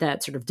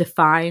that sort of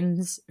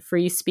defines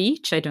free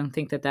speech. I don't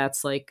think that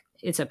that's like,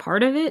 it's a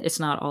part of it. It's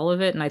not all of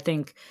it. And I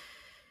think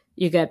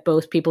you get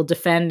both people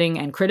defending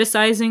and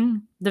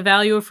criticizing the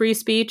value of free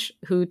speech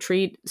who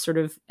treat sort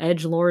of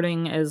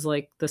edgelording as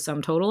like the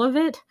sum total of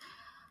it.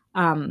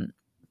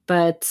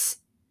 But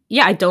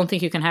yeah, I don't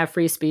think you can have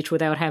free speech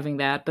without having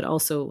that. But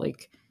also,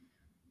 like,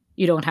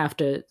 you don't have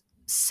to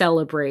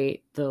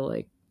celebrate the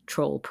like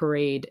troll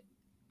parade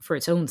for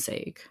its own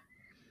sake.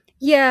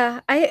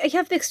 Yeah, I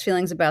have mixed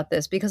feelings about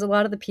this because a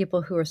lot of the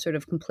people who are sort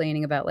of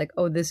complaining about like,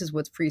 oh, this is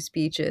what free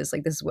speech is,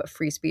 like this is what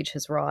free speech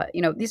has wrought.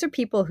 These are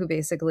people who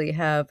basically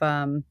have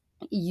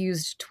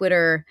used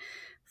Twitter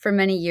for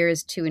many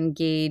years to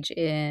engage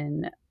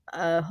in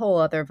a whole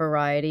other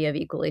variety of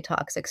equally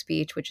toxic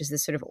speech, which is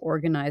this sort of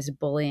organized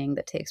bullying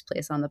that takes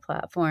place on the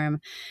platform.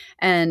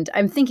 And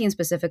I'm thinking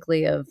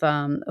specifically of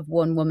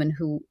one woman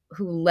who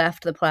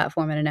left the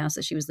platform and announced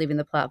that she was leaving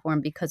the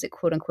platform because it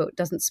quote unquote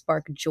doesn't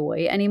spark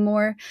joy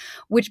anymore,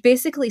 which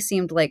basically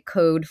seemed like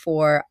code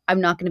for I'm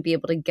not going to be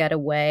able to get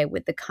away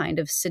with the kind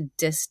of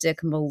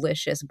sadistic,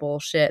 malicious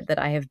bullshit that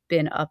I have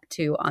been up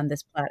to on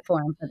this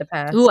platform for the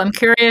past. Ooh, I'm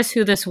curious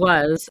who this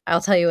was.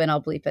 I'll tell you and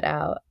I'll bleep it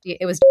out.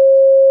 It was.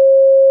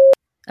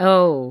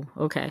 Oh,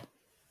 okay.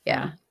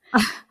 Yeah.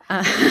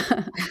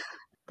 That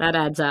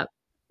adds up.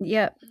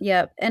 Yep,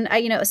 yep. And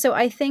so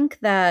I think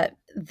that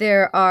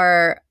there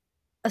are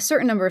a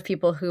certain number of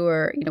people who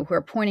are, who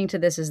are pointing to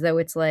this as though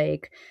it's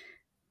like,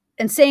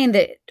 and saying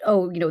that,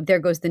 oh, there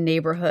goes the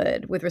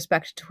neighborhood with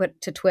respect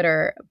to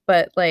Twitter,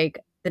 but like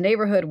the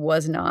neighborhood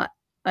was not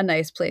a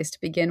nice place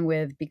to begin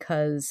with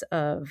because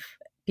of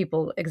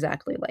people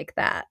exactly like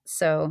that.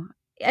 So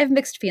I have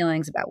mixed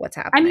feelings about what's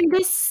I mean, happening.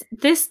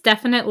 this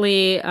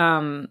definitely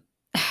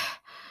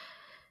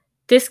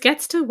this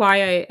gets to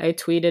why I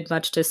tweeted,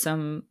 much to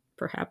some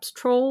perhaps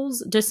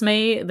trolls'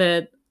 dismay,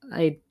 that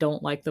I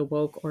don't like the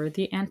woke or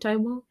the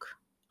anti-woke.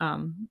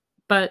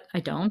 But I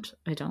don't.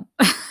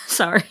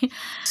 Sorry.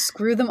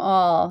 Screw them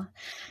all.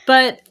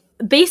 But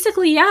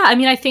basically, yeah, I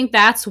mean, I think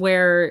that's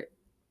where,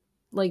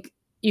 like,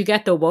 you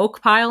get the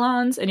woke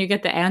pylons and you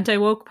get the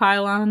anti-woke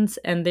pylons,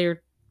 and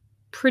they're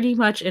pretty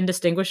much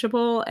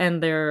indistinguishable,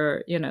 and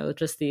they're,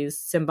 just these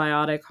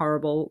symbiotic,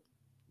 horrible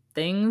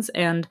things.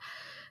 And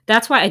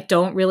that's why I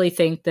don't really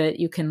think that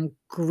you can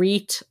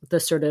greet the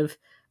sort of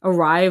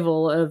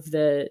arrival of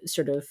the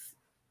sort of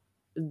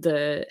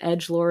the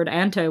edgelord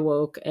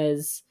anti-woke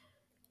as,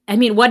 I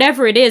mean,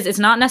 whatever it is, it's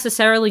not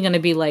necessarily going to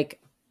be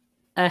like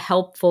a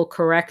helpful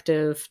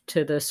corrective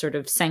to the sort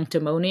of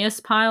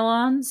sanctimonious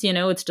pylons.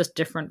 It's just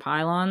different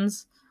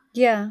pylons.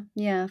 Yeah,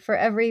 yeah. For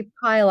every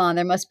pylon,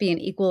 there must be an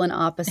equal and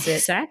opposite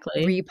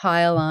Exactly.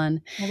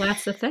 repylon. Well,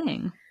 that's the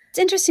thing. It's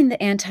interesting,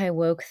 the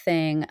anti-woke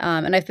thing,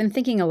 and I've been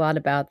thinking a lot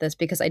about this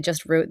because I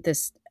just wrote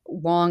this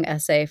long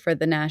essay for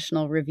the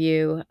National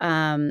Review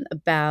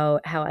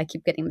about how I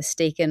keep getting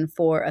mistaken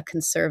for a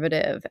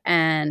conservative,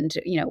 and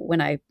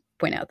when I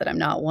point out that I'm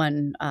not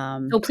one.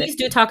 Oh, please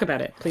do talk about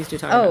it. Please do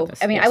talk about Oh,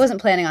 this. I mean, I Yes.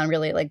 wasn't planning on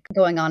really like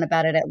going on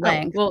about it at Oh,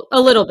 length. well, a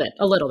little bit.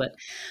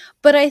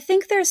 But I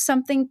think there's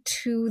something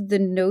to the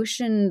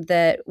notion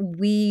that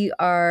we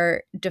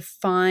are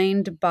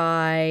defined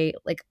by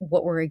like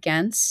what we're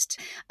against.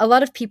 A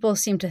lot of people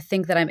seem to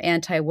think that I'm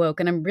anti-woke,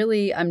 and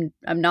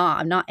I'm not.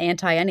 I'm not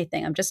anti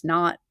anything. I'm just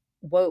not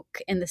woke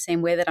in the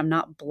same way that I'm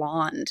not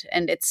blonde.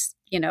 And it's,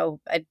 I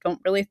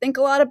don't really think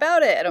a lot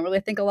about it. I don't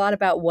really think a lot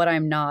about what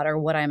I'm not or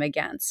what I'm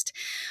against.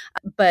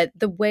 But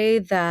the way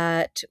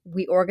that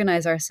we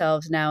organize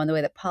ourselves now and the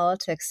way that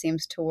politics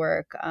seems to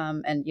work,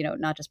 and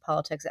not just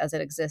politics as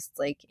it exists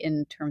like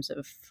in terms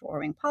of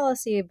forming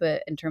policy,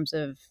 but in terms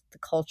of the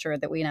culture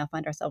that we now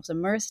find ourselves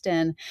immersed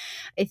in,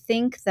 I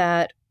think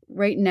that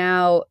right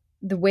now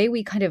the way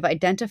we kind of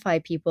identify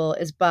people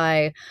is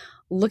by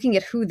looking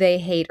at who they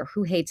hate or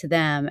who hates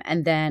them,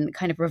 and then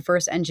kind of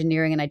reverse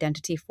engineering an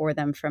identity for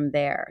them from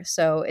there.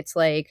 So it's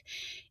like,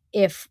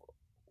 if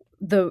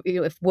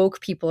if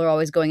woke people are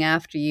always going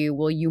after you,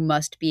 well, you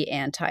must be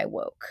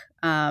anti-woke,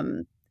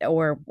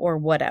 or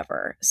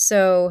whatever.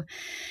 So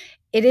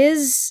it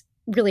is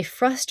really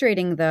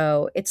frustrating,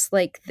 though. It's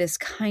like this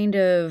kind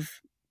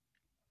of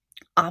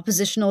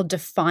oppositional,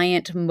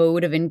 defiant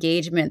mode of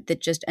engagement that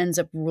just ends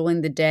up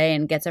ruling the day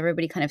and gets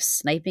everybody kind of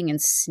sniping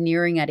and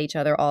sneering at each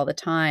other all the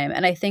time.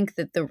 And I think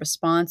that the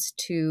response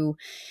to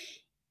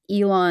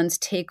Elon's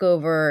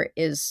takeover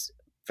is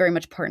very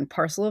much part and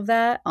parcel of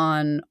that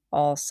on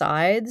all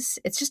sides.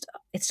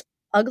 It's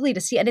ugly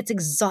to see, and it's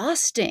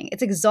exhausting.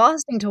 It's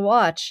exhausting to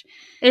watch.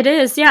 It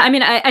is. Yeah. I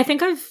mean, I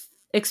think I've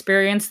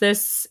experienced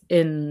this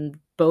in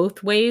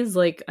both ways.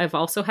 Like, I've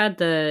also had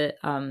the,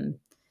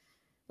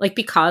 like,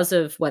 because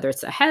of whether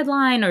it's a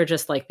headline or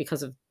just like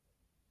because of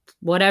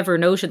whatever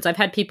notions, I've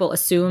had people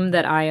assume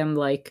that I am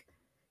like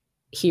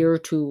here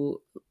to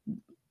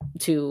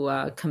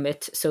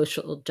commit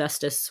social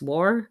justice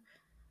war,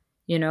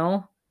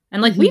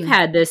 and like we've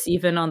had this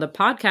even on the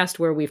podcast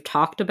where we've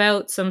talked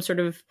about some sort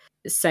of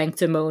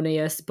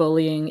sanctimonious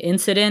bullying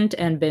incident,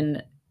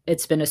 and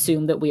it's been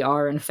assumed that we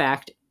are in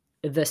fact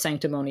the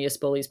sanctimonious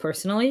bullies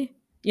personally.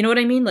 You know what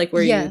I mean? Like,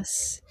 where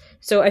Yes.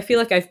 So I feel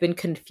like I've been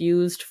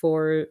confused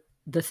for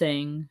the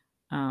thing,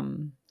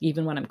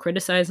 even when I'm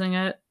criticizing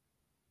it,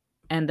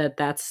 and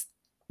that's,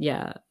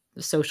 yeah,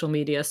 social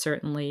media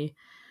certainly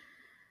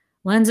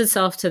lends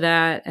itself to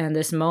that. And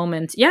this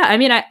moment, yeah, I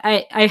mean,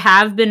 I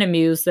have been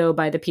amused though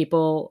by the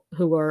people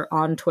who are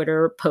on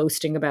Twitter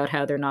posting about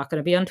how they're not going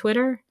to be on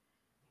Twitter,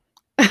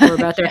 or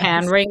about their Yes.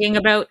 hand wringing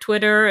about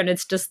Twitter, and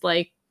it's just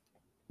like,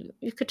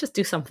 you could just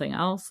do something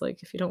else,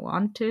 like, if you don't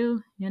want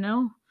to,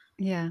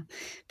 Yeah.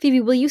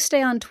 Phoebe, will you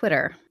stay on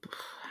Twitter?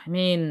 I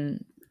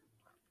mean,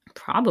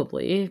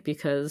 probably,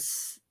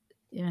 because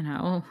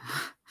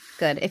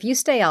Good. If you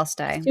stay, I'll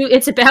stay.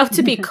 it's about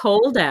to be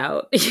cold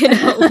out.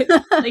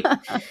 Like,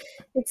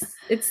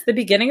 it's the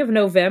beginning of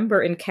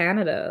November in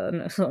Canada,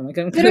 and I'm like,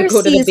 I'm gonna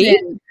go to the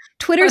beach.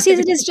 Twitter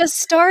season is just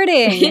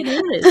starting. It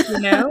is,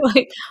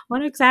 like,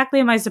 what exactly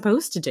am I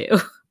supposed to do?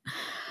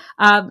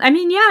 I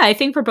mean, yeah, I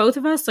think for both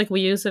of us, like,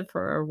 we use it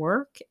for our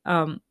work,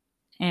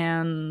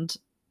 and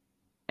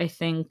I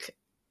think,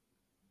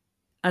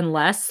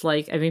 unless,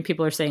 like, I mean,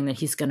 people are saying that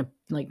he's gonna,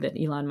 like, that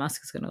Elon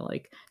Musk is gonna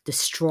like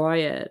destroy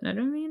it. And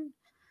I mean,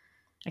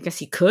 I guess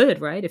he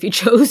could, right, if he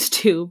chose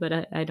to,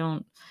 but I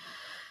don't.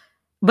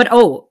 But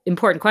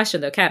important question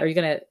though, Kat, are you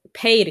gonna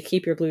pay to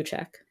keep your blue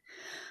check?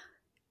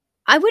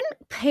 I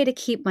wouldn't pay to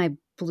keep my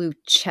blue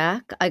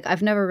check.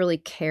 I've never really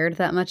cared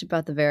that much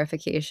about the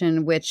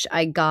verification, which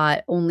I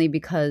got only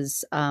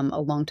because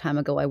a long time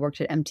ago I worked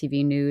at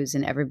MTV News,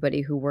 and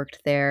everybody who worked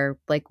there,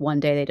 like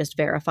one day they just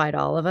verified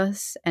all of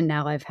us, and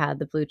now I've had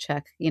the blue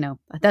check. You know,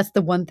 that's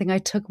the one thing I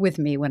took with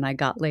me when I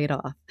got laid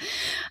off.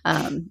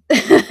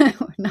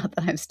 Not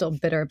that I'm still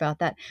bitter about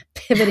that.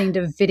 Pivoting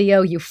to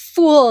video, you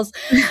fools.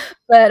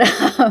 But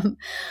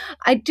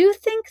I do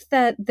think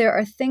that there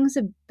are things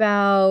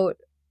about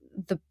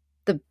the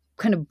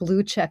kind of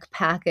blue check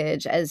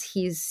package, as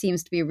he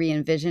seems to be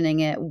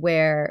re-envisioning it,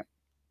 where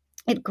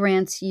it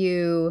grants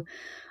you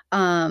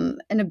an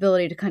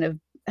ability to kind of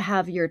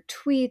have your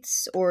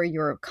tweets or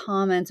your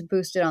comments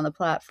boosted on the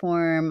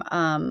platform,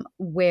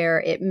 where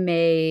it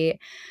may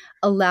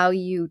allow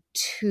you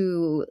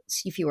to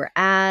see fewer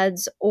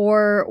ads,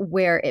 or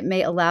where it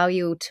may allow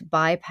you to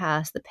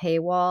bypass the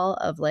paywall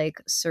of like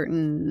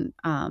certain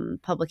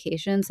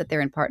publications that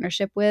they're in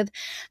partnership with.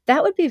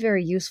 That would be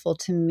very useful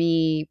to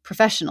me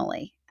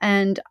professionally.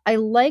 And I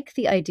like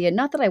the idea,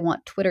 not that I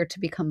want Twitter to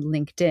become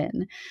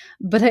LinkedIn,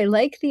 but I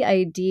like the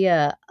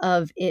idea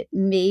of it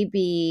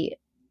maybe,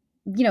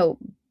 you know,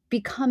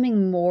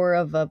 becoming more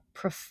of a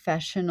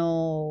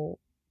professional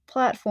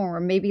platform, or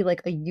maybe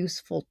like a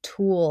useful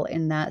tool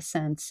in that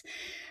sense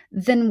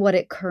than what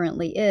it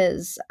currently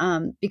is.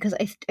 Because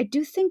I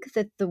do think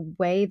that the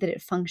way that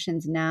it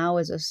functions now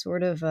is a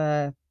sort of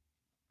a,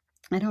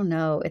 I don't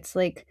know, it's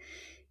like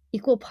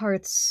equal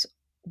parts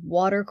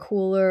water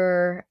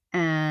cooler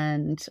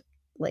and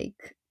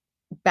like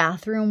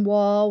bathroom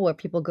wall where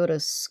people go to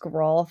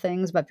scrawl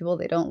things about people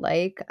they don't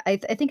like. I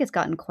think it's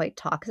gotten quite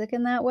toxic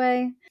in that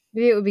way.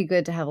 Maybe it would be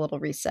good to have a little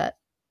reset.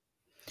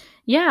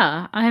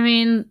 Yeah, I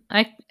mean,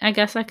 I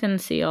guess I can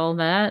see all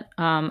that.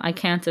 I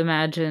can't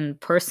imagine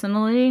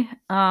personally,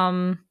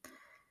 you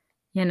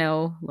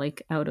know,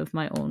 like out of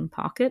my own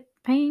pocket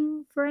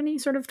paying for any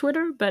sort of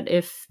Twitter. But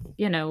if,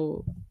 you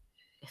know,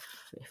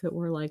 if it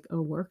were like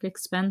a work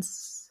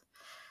expense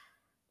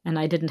and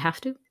I didn't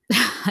have to,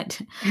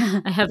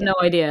 I have no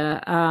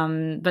idea.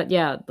 But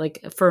yeah,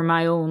 like for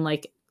my own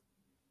like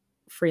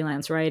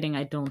freelance writing,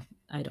 I don't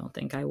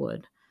think I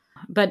would.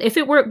 But if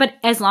it were, but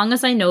as long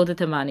as I know that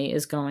the money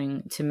is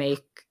going to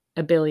make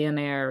a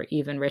billionaire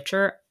even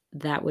richer,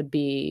 that would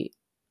be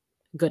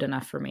good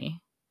enough for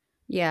me.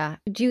 Yeah.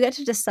 Do you get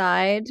to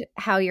decide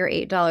how your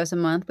 $8 a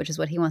month, which is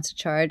what he wants to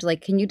charge,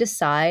 like, can you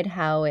decide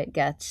how it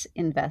gets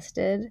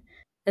invested?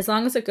 As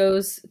long as it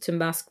goes to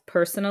Musk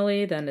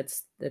personally, then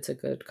it's a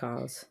good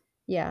cause.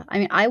 Yeah. I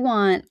mean, I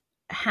want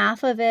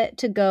half of it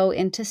to go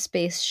into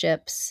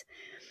spaceships.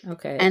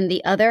 Okay. And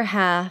the other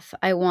half,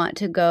 I want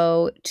to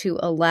go to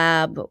a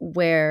lab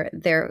where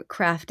they're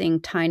crafting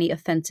tiny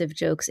offensive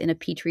jokes in a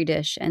petri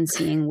dish and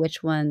seeing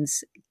which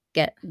ones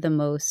get the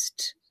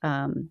most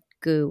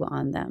goo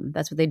on them.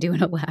 That's what they do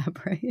in a lab,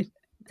 right?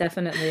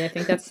 Definitely. I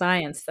think that's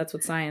science. That's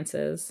what science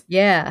is.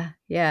 Yeah.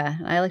 Yeah.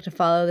 I like to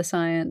follow the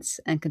science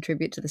and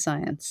contribute to the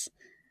science.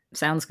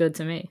 Sounds good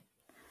to me.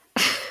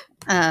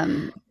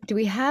 Do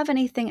we have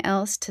anything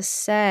else to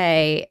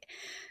say?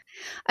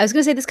 I was going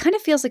to say, this kind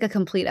of feels like a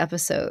complete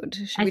episode.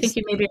 I think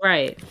you may be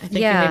right. You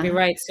may be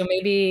right. So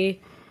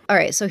maybe... All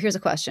right, so here's a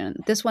question.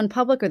 This one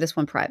public or this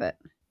one private?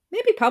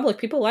 Maybe public.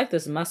 People like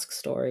this Musk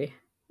story.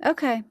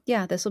 Okay,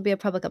 yeah, this will be a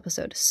public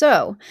episode.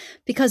 So,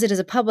 because it is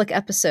a public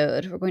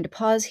episode, we're going to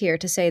pause here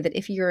to say that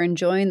if you're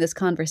enjoying this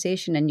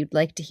conversation and you'd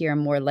like to hear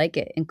more like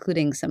it,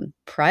 including some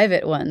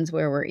private ones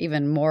where we're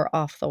even more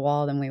off the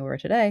wall than we were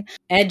today.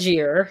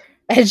 Edgier,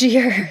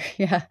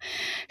 yeah.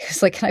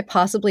 It's like, can I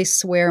possibly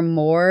swear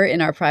more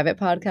in our private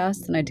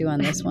podcast than I do on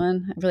this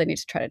one? I really need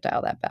to try to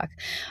dial that back.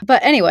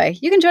 But anyway,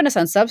 you can join us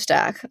on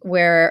Substack,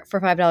 where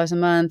for $5 a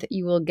month,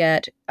 you will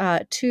get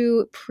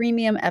 2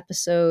 premium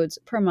episodes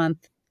per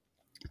month,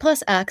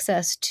 plus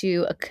access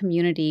to a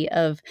community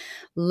of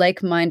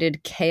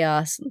like-minded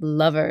chaos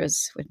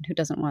lovers. Who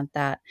doesn't want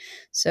that?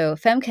 So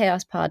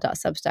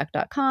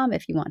femchaospod.substack.com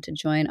if you want to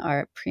join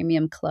our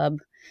premium club.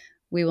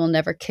 We will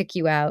never kick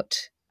you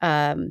out.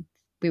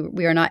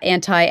 We are not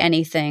anti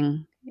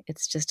anything.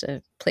 It's just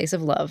a place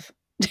of love.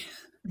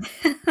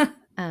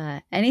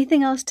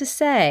 Anything else to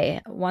say?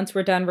 Once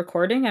we're done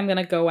recording, I'm going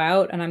to go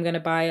out and I'm going to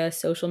buy a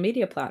social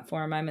media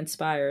platform. I'm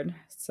inspired.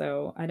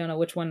 So I don't know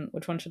which one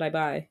should I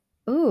buy?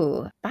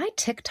 Ooh, buy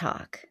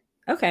TikTok.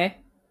 Okay.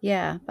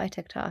 Yeah, buy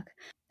TikTok.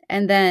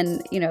 And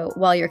then, you know,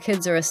 while your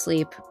kids are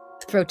asleep,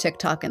 throw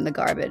TikTok in the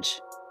garbage.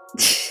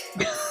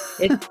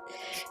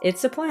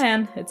 It's a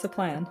plan. It's a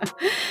plan.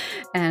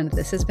 And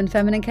this has been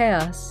Feminine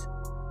Chaos.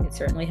 It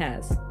certainly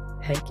has.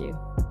 Thank you.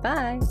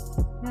 Bye.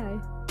 Bye.